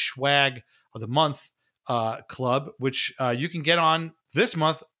eBay Swag of the Month club, which you can get on this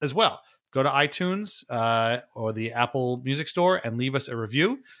month as well. Go to iTunes or the Apple Music Store and leave us a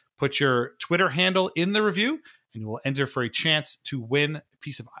review. Put your Twitter handle in the review, and you will enter for a chance to win a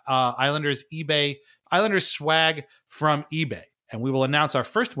piece of Islanders swag from eBay. And we will announce our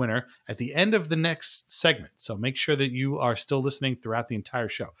first winner at the end of the next segment. So make sure that you are still listening throughout the entire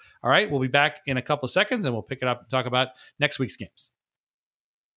show. All right, we'll be back in a couple of seconds, and we'll pick it up and talk about next week's games.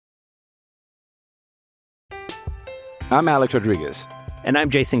 I'm Alex Rodriguez. And I'm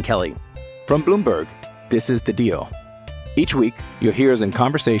Jason Kelly. From Bloomberg, this is The Deal. Each week, you'll hear us in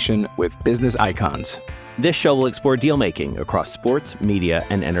conversation with business icons. This show will explore deal-making across sports, media,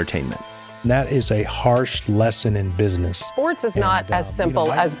 and entertainment. That is a harsh lesson in business. Sports is not as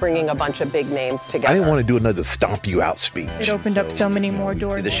simple as bringing a bunch of big names together. I didn't want to do another stomp you out speech. It opened up so many more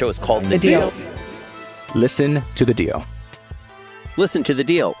doors. The show is called The Deal. Listen to The Deal. Listen to The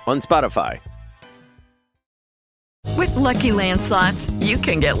Deal on Spotify. With Lucky Land Slots, you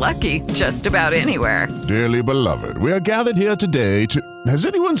can get lucky just about anywhere. Dearly beloved, we are gathered here today to... Has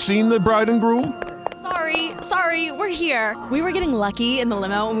anyone seen the bride and groom? Sorry, we're here. We were getting lucky in the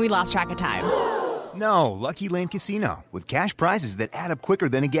limo and we lost track of time. No, Lucky Land Casino, with cash prizes that add up quicker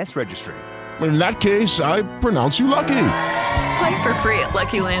than a guest registry. In that case, I pronounce you lucky. Play for free at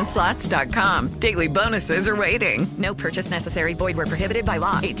LuckyLandSlots.com. Daily bonuses are waiting. No purchase necessary. Void where prohibited by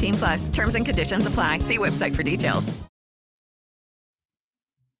law. 18+. Terms and conditions apply. See website for details.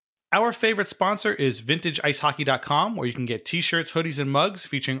 Our favorite sponsor is VintageIceHockey.com, where you can get t-shirts, hoodies, and mugs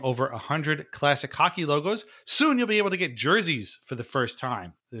featuring over 100 classic hockey logos. Soon you'll be able to get jerseys for the first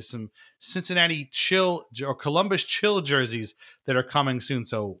time. There's some Cincinnati Chill or Columbus Chill jerseys that are coming soon.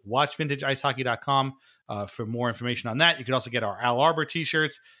 So watch VintageIceHockey.com for more information on that. You can also get our Al Arbor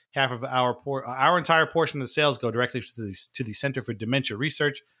t-shirts. Half of our entire portion of the sales go directly to the Center for Dementia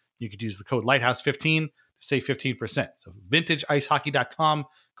Research. You could use the code Lighthouse15 to save 15%. So VintageIceHockey.com.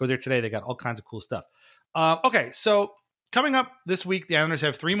 Go there today. They got all kinds of cool stuff. Okay, so coming up this week, the Islanders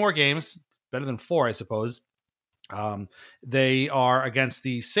have 3 more games. Better than 4, I suppose. They are against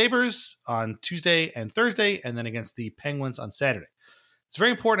the Sabres on Tuesday and Thursday, and then against the Penguins on Saturday. It's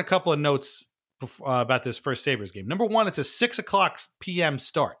very important, a couple of notes about this first Sabres game. Number one, it's a 6 o'clock p.m.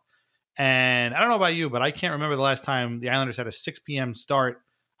 start. And I don't know about you, but I can't remember the last time the Islanders had a 6 p.m. start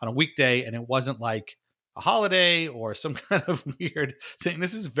on a weekday, and it wasn't like a holiday or some kind of weird thing.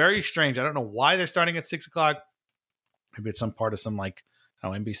 This is very strange. I don't know why they're starting at 6 o'clock. Maybe it's some part of some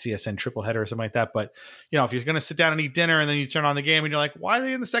NBCSN triple header or something like that. But, if you're going to sit down and eat dinner and then you turn on the game and you're like, why are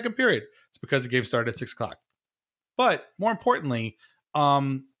they in the second period? It's because the game started at 6 o'clock. But more importantly,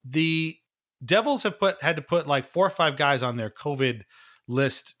 the Devils had to put like 4 or 5 guys on their COVID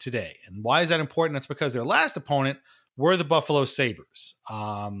list today. And why is that important? That's because their last opponent were the Buffalo Sabres.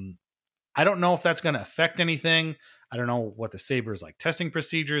 I don't know if that's going to affect anything. I don't know what the Sabres testing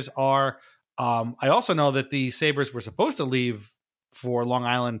procedures are. I also know that the Sabres were supposed to leave for Long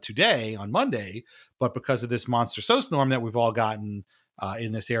Island today on Monday, but because of this monster snowstorm that we've all gotten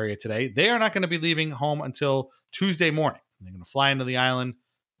in this area today, they are not going to be leaving home until Tuesday morning. They're going to fly into the island,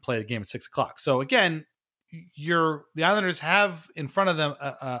 play the game at 6 o'clock. So again, the Islanders have in front of them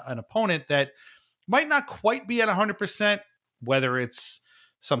an opponent that might not quite be at 100%, whether it's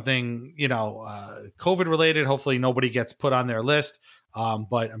something, COVID related. Hopefully nobody gets put on their list.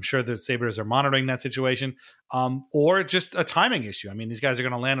 But I'm sure the Sabres are monitoring that situation, or just a timing issue. I mean, these guys are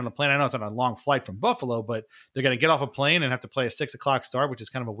going to land on a plane. I know it's on a long flight from Buffalo, but they're going to get off a plane and have to play a 6 o'clock start, which is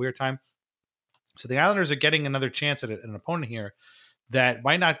kind of a weird time. So the Islanders are getting another chance at an opponent here that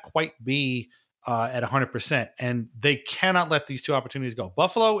might not quite be at 100%, and they cannot let these two opportunities go.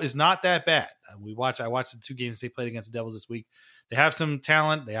 Buffalo is not that bad. I watched the two games they played against the Devils this week. They have some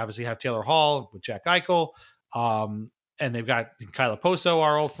talent. They obviously have Taylor Hall with Jack Eichel, and they've got Kyle Poso,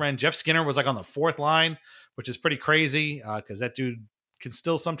 our old friend. Jeff Skinner was like on the fourth line, which is pretty crazy because that dude can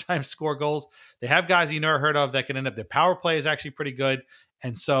still sometimes score goals. They have guys you never heard of that can end up. Their power play is actually pretty good,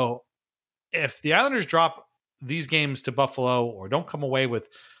 and so if the Islanders drop these games to Buffalo or don't come away with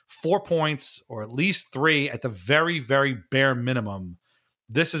 4 points or at least 3 at the very, very bare minimum,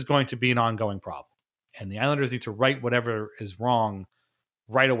 this is going to be an ongoing problem. And the Islanders need to right whatever is wrong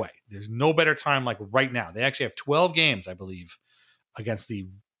right away. There's no better time like right now. They actually have 12 games, I believe, against the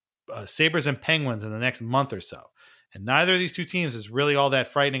Sabres and Penguins in the next month or so. And neither of these two teams is really all that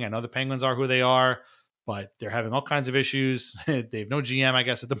frightening. I know the Penguins are who they are, but they're having all kinds of issues. They have no GM, I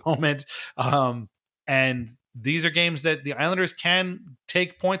guess, at the moment. And these are games that the Islanders can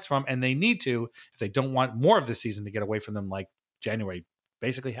take points from, and they need to if they don't want more of the season to get away from them like January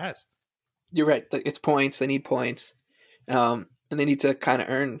basically has. You're right. It's points. They need points. And they need to kind of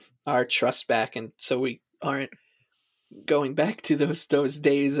earn our trust back. And so we aren't going back to those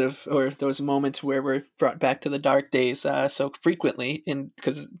days or those moments where we're brought back to the dark days so frequently. And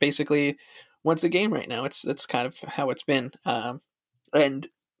because basically once a game right now, that's kind of how it's been. And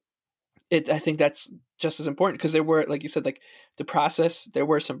I think that's just as important because there were, like you said, like the process, there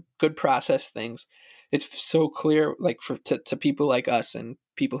were some good process things. It's so clear, like to people like us and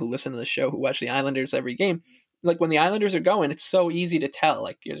people who listen to the show, who watch the Islanders every game, like when the Islanders are going, it's so easy to tell,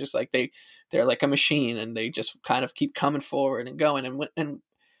 like you're just like, they're like a machine and they just kind of keep coming forward and going. And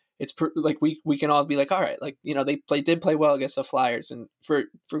it's like, we can all be like, all right, like, you know, they did play well against the Flyers and for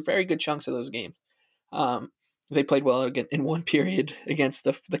very good chunks of those games. They played well again in one period against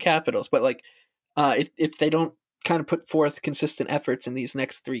the Capitals, but like if they don't kind of put forth consistent efforts in these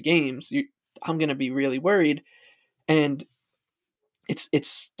next 3 games, I'm going to be really worried. And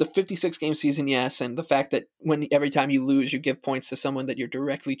it's the 56 game season, yes, and the fact that every time you lose, you give points to someone that you're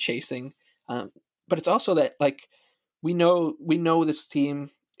directly chasing. But it's also that like we know this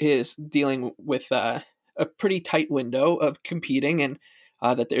team is dealing with a pretty tight window of competing and.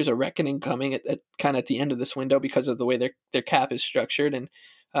 That there's a reckoning coming at kind of at the end of this window because of the way their cap is structured, and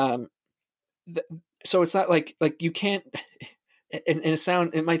so it's not like you can't. And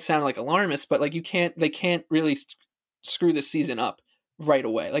it might sound like alarmist, but like they can't really screw this season up right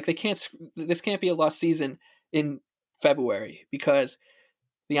away. Like this can't be a lost season in February because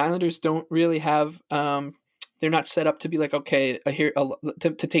the Islanders don't really have. They're not set up to be like, okay,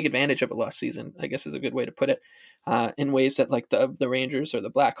 to take advantage of a lost season, I guess is a good way to put it, in ways that like the Rangers or the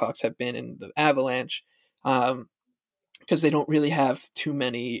Blackhawks have been in the Avalanche, because they don't really have too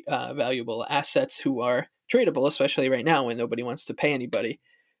many valuable assets who are tradable, especially right now when nobody wants to pay anybody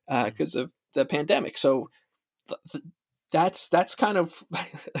because of the pandemic. So that's kind of,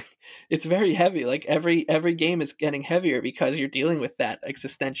 it's very heavy. Like every game is getting heavier because you're dealing with that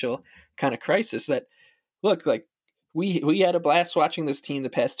existential kind of crisis that, look, like we had a blast watching this team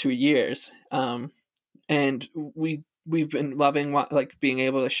the past 2 years, and we've been loving like being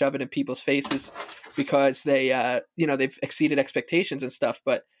able to shove it in people's faces because they they've exceeded expectations and stuff.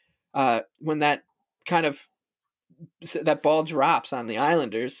 But when that ball drops on the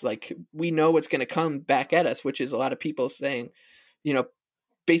Islanders, like we know what's going to come back at us, which is a lot of people saying,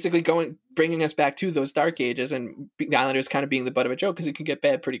 basically bringing us back to those dark ages, and the Islanders kind of being the butt of a joke because it can get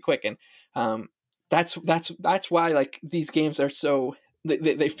bad pretty quick. And that's why like these games are so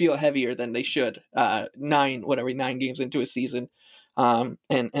they feel heavier than they should. 9 games into a season, and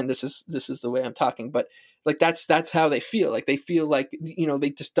this is the way I'm talking, but like that's how they feel. Like they feel like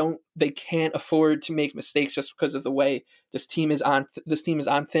they can't afford to make mistakes just because of the way this team is on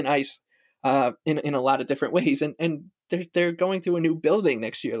thin ice in a lot of different ways, and they're going to a new building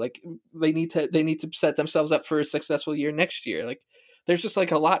next year. Like they need to set themselves up for a successful year next year. Like there's just like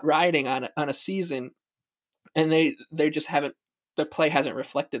a lot riding on a season, and they just haven't, their play hasn't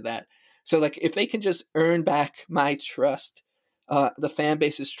reflected that. So like if they can just earn back my trust, the fan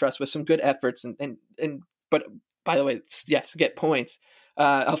base's trust with some good efforts but by the way, yes, get points,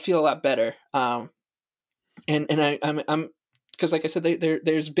 I'll feel a lot better. I'm because like I said,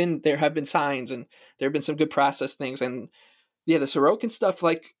 there have been signs and there have been some good process things, and yeah, the Sorokin stuff,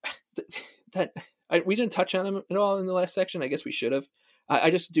 like that. We didn't touch on him at all in the last section. I guess we should have.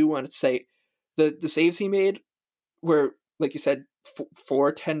 I just do want to say the saves he made were, like you said,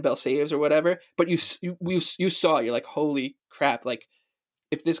 4 10-bell saves or whatever. But you saw, you're like, holy crap! Like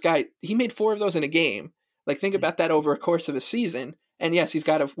if this guy, he made 4 of those in a game. Like think about that over a course of a season. And yes, he's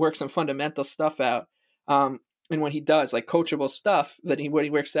got to work some fundamental stuff out. when he does like coachable stuff, when he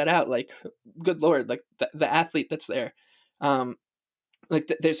works that out, like good Lord, like the athlete that's there, so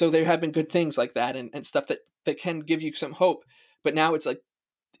there have been good things like that and stuff that can give you some hope. But now it's like,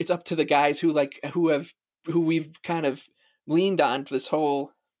 it's up to the guys who we've kind of leaned on for this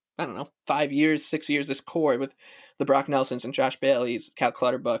whole, I don't know, 5 years, 6 years, this core with the Brock Nelsons and Josh Baileys, Cal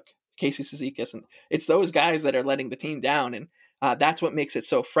Clutterbuck, Casey Cizikas, and it's those guys that are letting the team down, and that's what makes it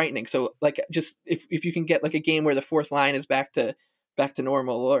so frightening. So like, just if you can get like a game where the fourth line is back to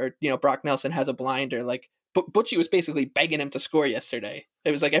normal, or Brock Nelson has a blinder, like Butchie was basically begging him to score yesterday.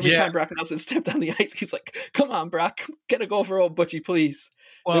 It was like every time Brock Nelson stepped on the ice, he's like, "Come on, Brock, get a goal for old Butchie, please."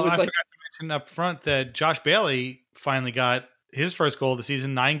 Well, it was I forgot to mention up front that Josh Bailey finally got his first goal of the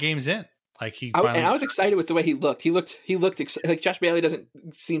season 9 games in. Like and I was excited with the way he looked. He looked like Josh Bailey doesn't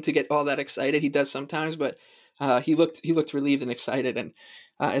seem to get all that excited. He does sometimes, but he looked relieved and excited. And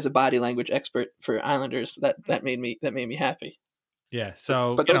as a body language expert for Islanders, that made me happy. Yeah.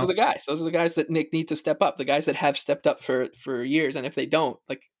 So, but those are the guys. Those are the guys that need to step up. The guys that have stepped up for years. And if they don't,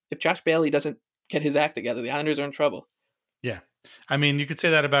 like if Josh Bailey doesn't get his act together, the Islanders are in trouble. Yeah. I mean, you could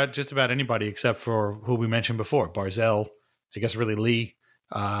say that about just about anybody except for who we mentioned before, Barzal, I guess really Lee.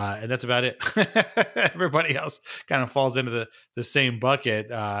 And that's about it. Everybody else kind of falls into the same bucket.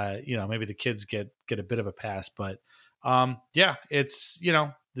 Maybe the kids get a bit of a pass, but it's,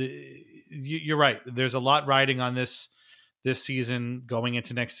 you're right. There's a lot riding on this season going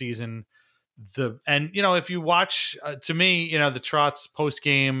into next season. If you watch, to me, the Trotz post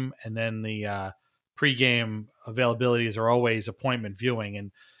game and then the pre-game availabilities are always appointment viewing.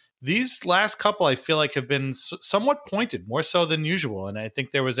 And these last couple, I feel like, have been somewhat pointed, more so than usual. And I think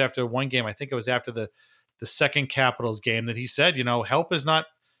there was after one game, I think it was after the second Capitals game, that he said, help is not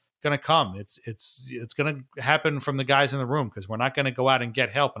going to come. It's going to happen from the guys in the room, because we're not going to go out and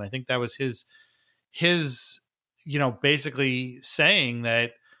get help. And I think that was his basically saying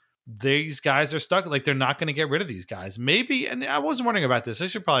that these guys are stuck. Like, they're not going to get rid of these guys. Maybe, and I was wondering about this.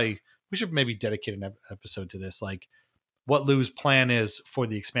 We should maybe dedicate an episode to this, like what Lou's plan is for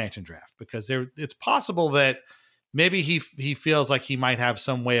the expansion draft, because it's possible that maybe he feels like he might have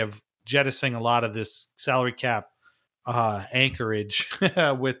some way of jettisoning a lot of this salary cap anchorage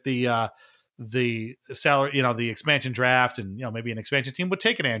with the salary, the expansion draft, and maybe an expansion team would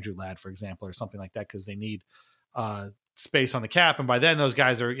take an Andrew Ladd, for example, or something like that, because they need space on the cap, and by then those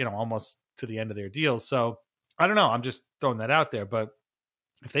guys are almost to the end of their deals. So I don't know. I'm just throwing that out there, but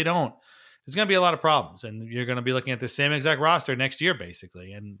if they don't, there's going to be a lot of problems, and you're going to be looking at the same exact roster next year,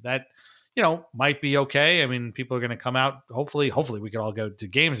 basically. And that, might be okay. I mean, people are going to come out. Hopefully we could all go to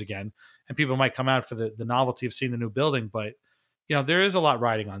games again, and people might come out for the novelty of seeing the new building. But, there is a lot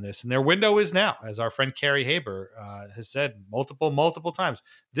riding on this, and their window is now, as our friend Carrie Haber has said multiple times.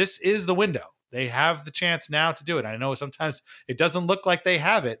 This is the window. They have the chance now to do it. I know sometimes it doesn't look like they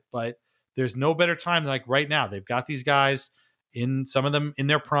have it, but there's no better time than like right now. They've got these guys, in some of them in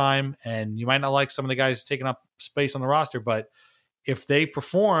their prime, and you might not like some of the guys taking up space on the roster, but if they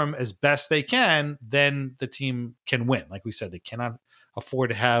perform as best they can, then the team can win. Like we said, they cannot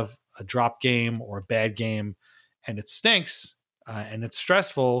afford to have a drop game or a bad game, and it stinks and it's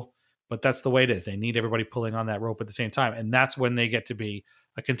stressful, but that's the way it is. They need everybody pulling on that rope at the same time, and that's when they get to be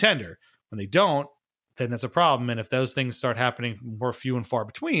a contender. When they don't, then that's a problem, and if those things start happening more few and far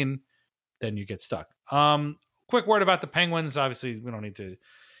between, then you get stuck. Quick word about the Penguins. Obviously, we don't need to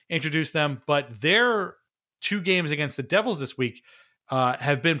introduce them, but their 2 games against the Devils this week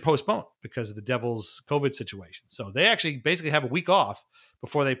have been postponed because of the Devils' COVID situation. So they actually basically have a week off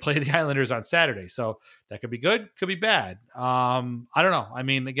before they play the Islanders on Saturday. So that could be good, could be bad. I don't know. I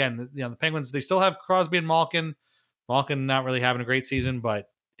mean, again, the Penguins, they still have Crosby and Malkin. Malkin not really having a great season, but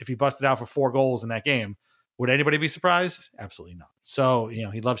if he busted out for 4 goals in that game, would anybody be surprised? Absolutely not. So,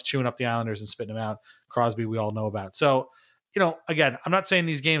 he loves chewing up the Islanders and spitting them out. Crosby, we all know about. So, again, I'm not saying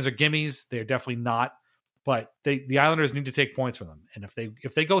these games are gimmies. They're definitely not. But the Islanders need to take points from them. And if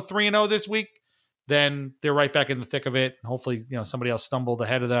they go 3-0 this week, then they're right back in the thick of it. And hopefully, somebody else stumbled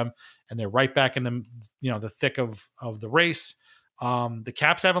ahead of them, and they're right back in the thick of the race. The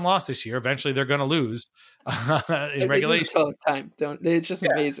Caps haven't lost this year. Eventually, they're going to lose in regulation. All the time, don't they? It's just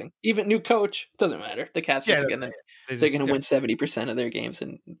amazing. Even new coach, doesn't matter. The Caps they're going to win 70% of their games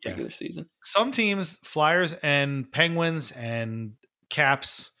in regular season. Some teams, Flyers and Penguins and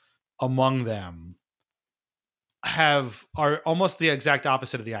Caps among them, are almost the exact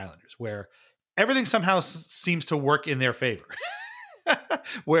opposite of the Islanders, where everything somehow seems to work in their favor.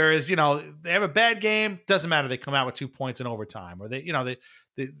 Whereas, they have a bad game, doesn't matter. They come out with 2 points in overtime, or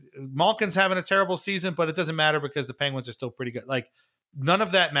Malkin's having a terrible season, but it doesn't matter because the Penguins are still pretty good. Like, none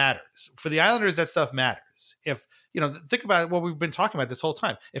of that matters. For the Islanders, that stuff matters. If, think about what we've been talking about this whole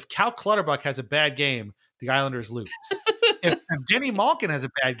time. If Cal Clutterbuck has a bad game, the Islanders lose. if Denny Malkin has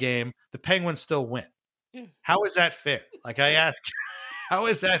a bad game, the Penguins still win. How is that fair? Like, I ask, how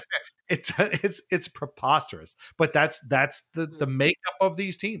is that fair? It's preposterous. But that's the makeup of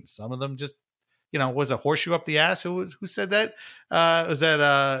these teams. Some of them just, was a horseshoe up the ass. Who said that? Was that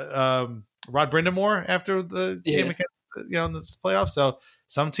Rod Brindamore after the game against in this playoffs? So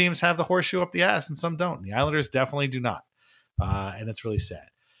some teams have the horseshoe up the ass and some don't. The Islanders definitely do not, and it's really sad.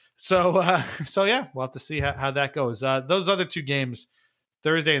 So yeah, we'll have to see how that goes. Those other two games,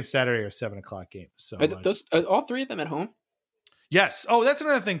 Thursday and Saturday, are 7:00 games. So are all three of them at home? Yes. Oh, that's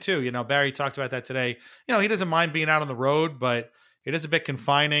another thing too. Barry talked about that today. He doesn't mind being out on the road, but it is a bit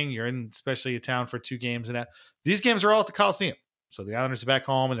confining. You're in, especially a town for two games, and these games are all at the Coliseum. So the Islanders are back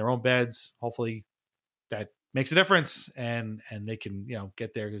home in their own beds. Hopefully, that makes a difference, and they can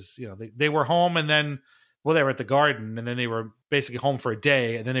get there because they were home, and then they were at the Garden, and then they were basically home for a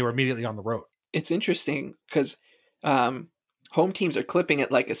day, and then they were immediately on the road. It's interesting because home teams are clipping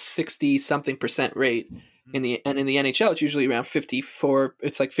at like a 60-something% rate. In the NHL, it's usually around 54.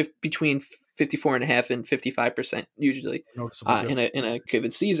 It's like between 54.5% and 55% usually in a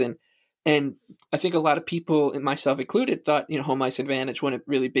given season. And I think a lot of people, and myself included, thought home ice advantage wouldn't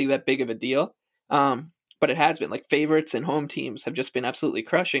really be that big of a deal. But it has been. Like, favorites and home teams have just been absolutely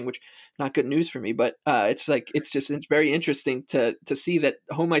crushing, which not good news for me. But it's very interesting to see that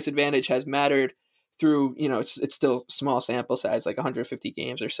home ice advantage has mattered through. It's still small sample size, like 150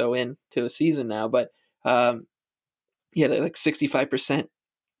 games or so into the season now, but. They're like 65%,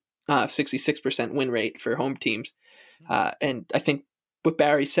 66% win rate for home teams. And I think what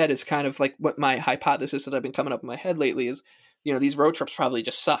Barry said is kind of like what my hypothesis that I've been coming up in my head lately is, these road trips probably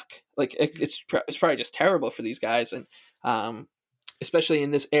just suck. Like it's probably just terrible for these guys. And especially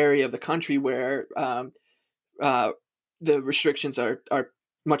in this area of the country where the restrictions are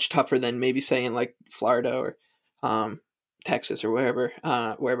much tougher than maybe say in like Florida or Texas or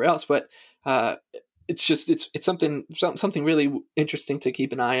wherever else. But it's just it's something really interesting to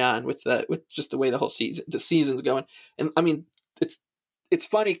keep an eye on with just the way the season's going. And I mean, it's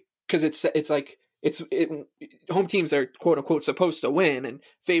funny because it's like home teams are quote unquote supposed to win and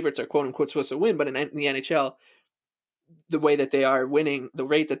favorites are quote unquote supposed to win, but in the NHL, the way that they are winning, the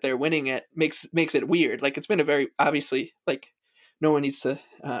rate that they're winning at makes it weird. Like, it's been a very, obviously, like, no one needs to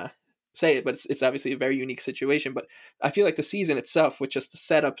say it, but it's obviously a very unique situation. But I feel like the season itself, with just the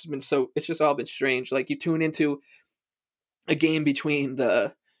setup, has been it's just all been strange. Like, you tune into a game between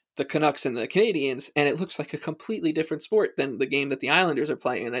the Canucks and the Canadiens, and it looks like a completely different sport than the game that the Islanders are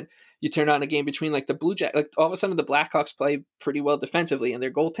playing. And then you turn on a game between like the Blue Jackets, like all of a sudden the Blackhawks play pretty well defensively, and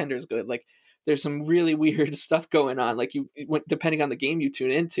their goaltender is good. Like, there's some really weird stuff going on. Like, depending on the game you tune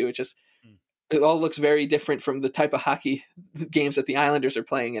into, it all looks very different from the type of hockey games that the Islanders are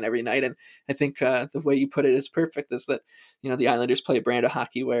playing in every night. And I think the way you put it is perfect, is that, the Islanders play a brand of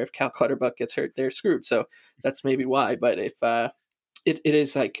hockey where if Cal Clutterbuck gets hurt, they're screwed. So that's maybe why. But if it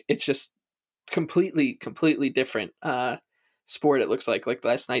is like, it's just completely different sport. It looks like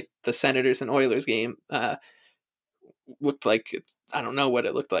last night, the Senators and Oilers game looked like, I don't know what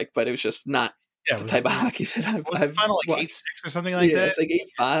it looked like, but it was just not the type of hockey that I've final like 8-6 or something like that. It's like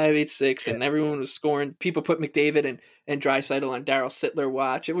 8-5, 8-6, and everyone was scoring. People put McDavid and Draisaitl on Darryl Sittler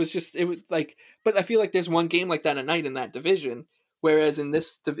watch. It was like, but I feel like there's one game like that a night in that division. Whereas in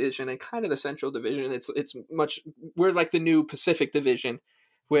this division and kind of the Central Division, we're like the new Pacific Division,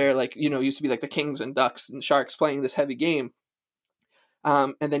 where like, used to be like the Kings and Ducks and Sharks playing this heavy game.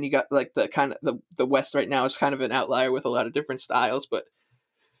 And then you got like the kind of the West right now is kind of an outlier with a lot of different styles, but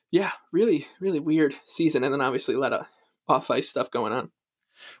yeah, really, really weird season. And then obviously a lot of off-ice stuff going on.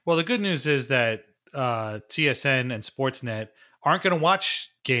 Well, the good news is that TSN and Sportsnet aren't going to watch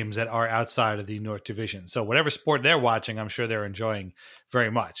games that are outside of the North Division. So whatever sport they're watching, I'm sure they're enjoying very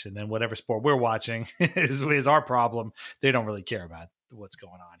much. And then whatever sport we're watching is our problem. They don't really care about what's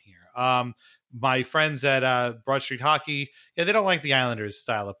going on here. My friends at Broad Street Hockey, they don't like the Islanders'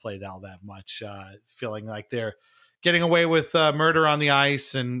 style of play all that much, feeling like they're getting away with murder on the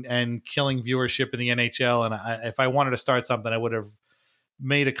ice and killing viewership in the NHL. And if I wanted to start something, I would have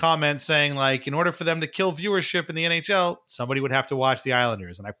made a comment saying, like, in order for them to kill viewership in the NHL, somebody would have to watch the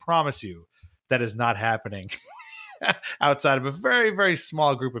Islanders. And I promise you that is not happening outside of a very, very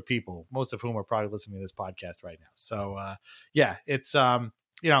small group of people, most of whom are probably listening to this podcast right now. So it's,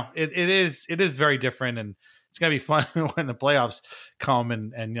 it is very different, and it's going to be fun when the playoffs come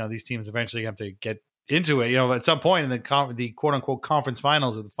and these teams eventually have to get into it. At some point in the quote unquote conference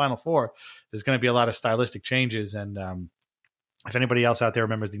finals or the Final Four, there's going to be a lot of stylistic changes, and If anybody else out there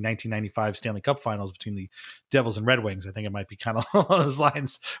remembers the 1995 Stanley Cup Finals between the Devils and Red Wings, I think it might be kind of along those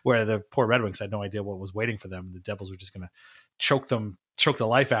lines where the poor Red Wings had no idea what was waiting for them. The Devils were just going to choke the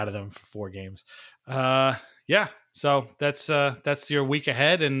life out of them for 4 games. So that's your week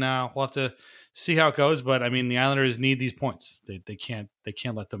ahead, and we'll have to see how it goes. But I mean, the Islanders need these points. They can't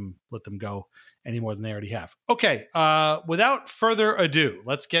let them go any more than they already have. Okay, without further ado,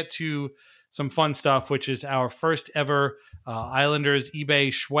 let's get to some fun stuff, which is our first ever Islanders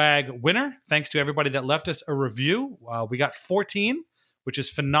eBay swag winner. Thanks to everybody that left us a review. We got 14, which is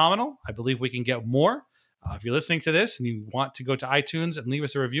phenomenal. I believe we can get more. If you're listening to this and you want to go to iTunes and leave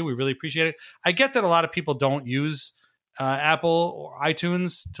us a review, we really appreciate it. I get that a lot of people don't use Apple or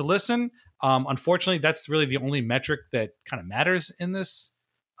iTunes to listen. Unfortunately, that's really the only metric that kind of matters in this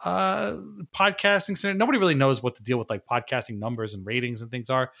podcasting scenario. Nobody really knows what to deal with like podcasting numbers and ratings and things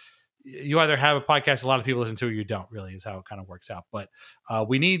are. You either have a podcast a lot of people listen to, or you don't, really is how it kind of works out. But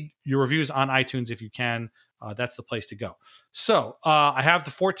we need your reviews on iTunes if you can. That's the place to go. So I have the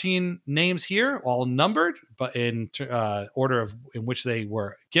 14 names here, all numbered, but in order in which they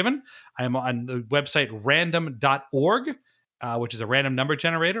were given. I am on the website random.org, which is a random number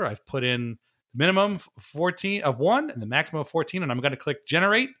generator. I've put in the minimum 14 of 1 and the maximum of 14, and I'm going to click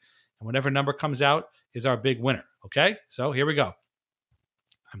generate. And whatever number comes out is our big winner. Okay, so here we go.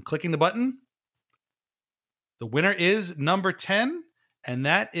 I'm clicking the button. The winner is number 10, and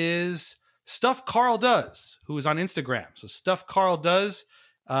that is Stuff Carl Does, who is on Instagram. So Stuff Carl Does,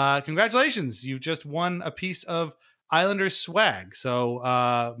 congratulations. You've just won a piece of Islanders swag.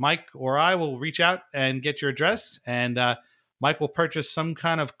 So Mike or I will reach out and get your address, and Mike will purchase some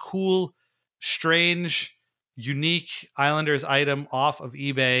kind of cool, strange, unique Islanders item off of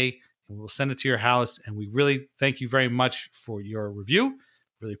eBay, and we'll send it to your house. And we really thank you very much for your review.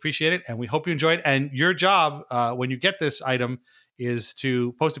 Really appreciate it, and we hope you enjoyed. And your job when you get this item is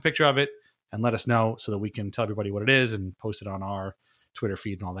to post a picture of it and let us know so that we can tell everybody what it is and post it on our Twitter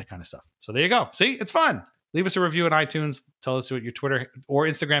feed and all that kind of stuff. So there you go. See, it's fun. Leave us a review on iTunes. Tell us what your Twitter or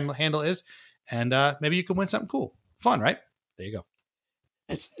Instagram handle is, and maybe you can win something cool. Fun, right? There you go.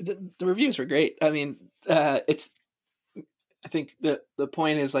 It's the reviews were great. I mean, I think the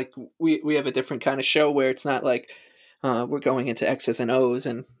point is like we have a different kind of show where it's not like we're going into X's and O's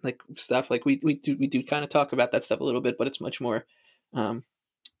and like stuff. Like we do kind of talk about that stuff a little bit, but it's much more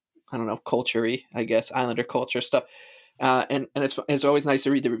I don't know, culture-y, I guess, Islander culture stuff. And it's always nice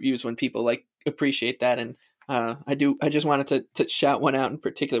to read the reviews when people like appreciate that. And I just wanted to shout one out in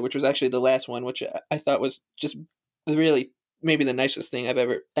particular, which was actually the last one, which I thought was just really maybe the nicest thing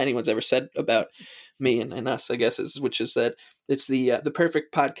anyone's ever said about me and us, I guess, which is that it's the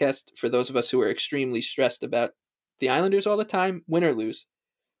perfect podcast for those of us who are extremely stressed about the Islanders all the time, win or lose.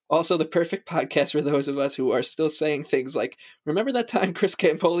 Also, the perfect podcast for those of us who are still saying things like, remember that time Chris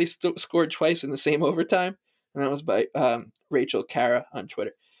Campoli scored twice in the same overtime? And that was by Rachel Cara on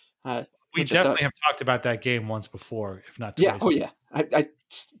Twitter. We definitely have talked about that game once before, if not twice. Yeah, oh yeah.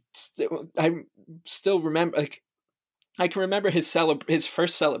 I still remember, like, I can remember his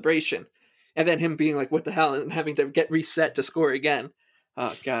first celebration, and then him being like, what the hell, and having to get reset to score again.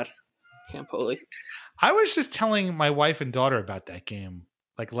 Oh, God. Campoli. I was just telling my wife and daughter about that game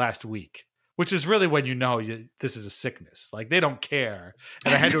like last week, which is really when this is a sickness. Like they don't care.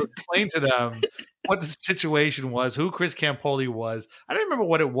 And I had to explain to them what the situation was, who Chris Campoli was. I don't remember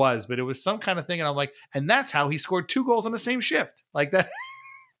what it was, but it was some kind of thing. And I'm like, and that's how he scored 2 goals on the same shift. Like that.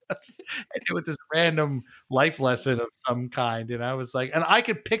 With this random life lesson of some kind. And I was like, and I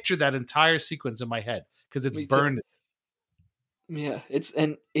could picture that entire sequence in my head because it's burned. Yeah.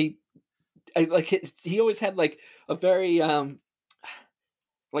 He always had like a very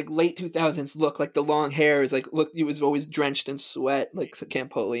like late 2000s look, like the long hair is like, look, he was always drenched in sweat, like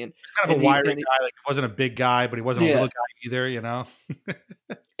Campoli. And kind of a wiry guy, like he wasn't a big guy, but he wasn't a little guy either, you know?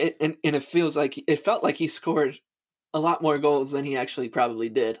 and it felt like he scored a lot more goals than he actually probably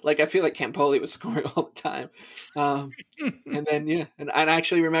did. Like, I feel like Campoli was scoring all the time. And then, and I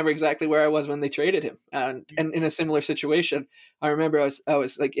actually remember exactly where I was when they traded him. And in a similar situation, I remember I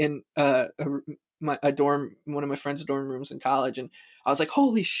was like in a dorm, one of my friend's dorm rooms in college, and I was like,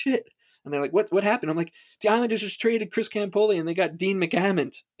 holy shit. And they're like, what happened? I'm like, the Islanders just traded Chris Campoli and they got Dean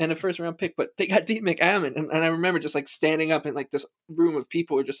McAmmond and a first round pick, but they got Dean McAmmond. And I remember just like standing up in like this room of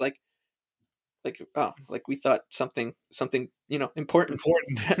people were just like, oh, like we thought something, important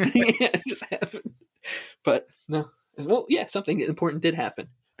just happened. But no, well, yeah, something important did happen.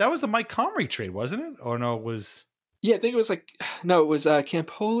 That was the Mike Comrie trade, wasn't it? Or no, it was... Yeah, I think it was it was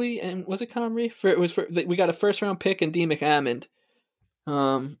Campoli and was it Comrie? We got a first round pick and Dean McAmmond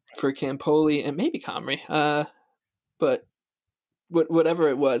for Campoli and maybe Comrie. But whatever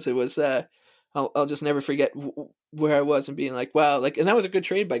it was, I'll just never forget where I was and being like, wow, like, and that was a good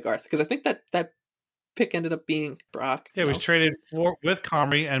trade by Garth, because I think that pick ended up being Brock. Yeah, it was traded with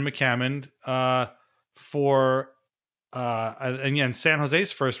Comrie and McCammond for again San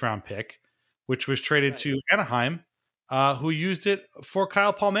Jose's first round pick, which was traded to Anaheim, who used it for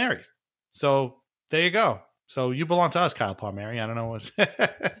Kyle Palmieri. So there you go. So you belong to us, Kyle Palmieri. I don't know what's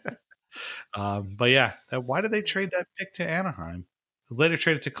but yeah, why did they trade that pick to Anaheim? Later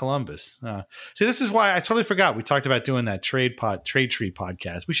traded to Columbus. See, this is why I totally forgot. We talked about doing that trade tree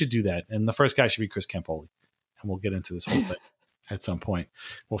podcast. We should do that. And the first guy should be Chris Campoli. And we'll get into this whole thing at some point.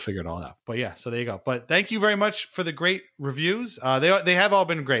 We'll figure it all out. But yeah, so there you go. But thank you very much for the great reviews. They have all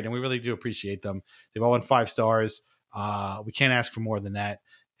been great, and we really do appreciate them. They've all won 5 stars. We can't ask for more than that.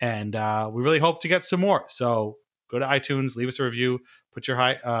 And we really hope to get some more. So go to iTunes, leave us a review, put your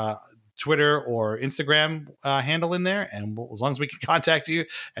Twitter or Instagram handle in there, and as long as we can contact you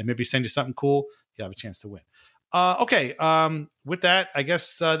and maybe send you something cool, you have a chance to win. Okay. With that, I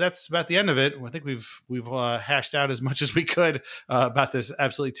guess that's about the end of it. I think we've hashed out as much as we could about this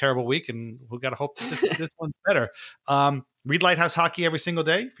absolutely terrible week, and we've got to hope that this one's better. Read Lighthouse Hockey every single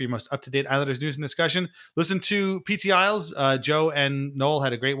day for your most up-to-date Islanders news and discussion. Listen to PT Isles. Joe and Noel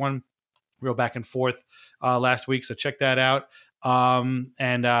had a great one, real back and forth last week, so check that out.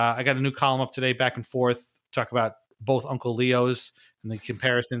 And I got a new column up today, back and forth, talk about both Uncle Leos and the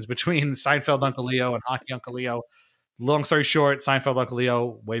comparisons between Seinfeld Uncle Leo and Hockey Uncle Leo. Long story short, Seinfeld Uncle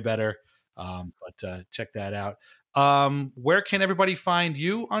Leo, way better. But check that out. Where can everybody find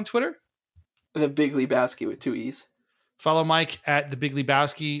you on Twitter? The Big Lebowski with 2 E's. Follow Mike at the Big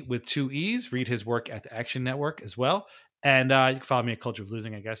Lebowski with 2 E's. Read his work at the Action Network as well. And you can follow me at Culture of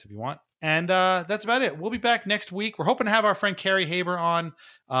Losing, I guess, if you want. And that's about it. We'll be back next week. We're hoping to have our friend Carrie Haber on.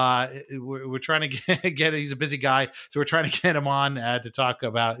 We're trying to get he's a busy guy, so we're trying to get him on to talk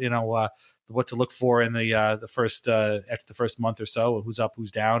about what to look for in the first after the first month or so, who's up,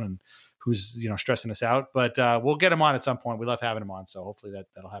 who's down, and who's stressing us out. But we'll get him on at some point. We love having him on, so hopefully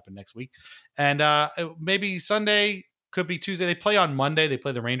that'll happen next week. And maybe Sunday, could be Tuesday. They play on Monday. They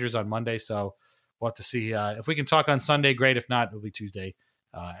play the Rangers on Monday, so we'll have to see if we can talk on Sunday. Great. If not, it'll be Tuesday.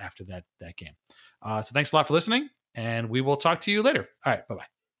 After that game. So thanks a lot for listening, and we will talk to you later. All right.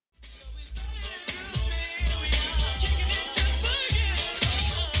 Bye-bye.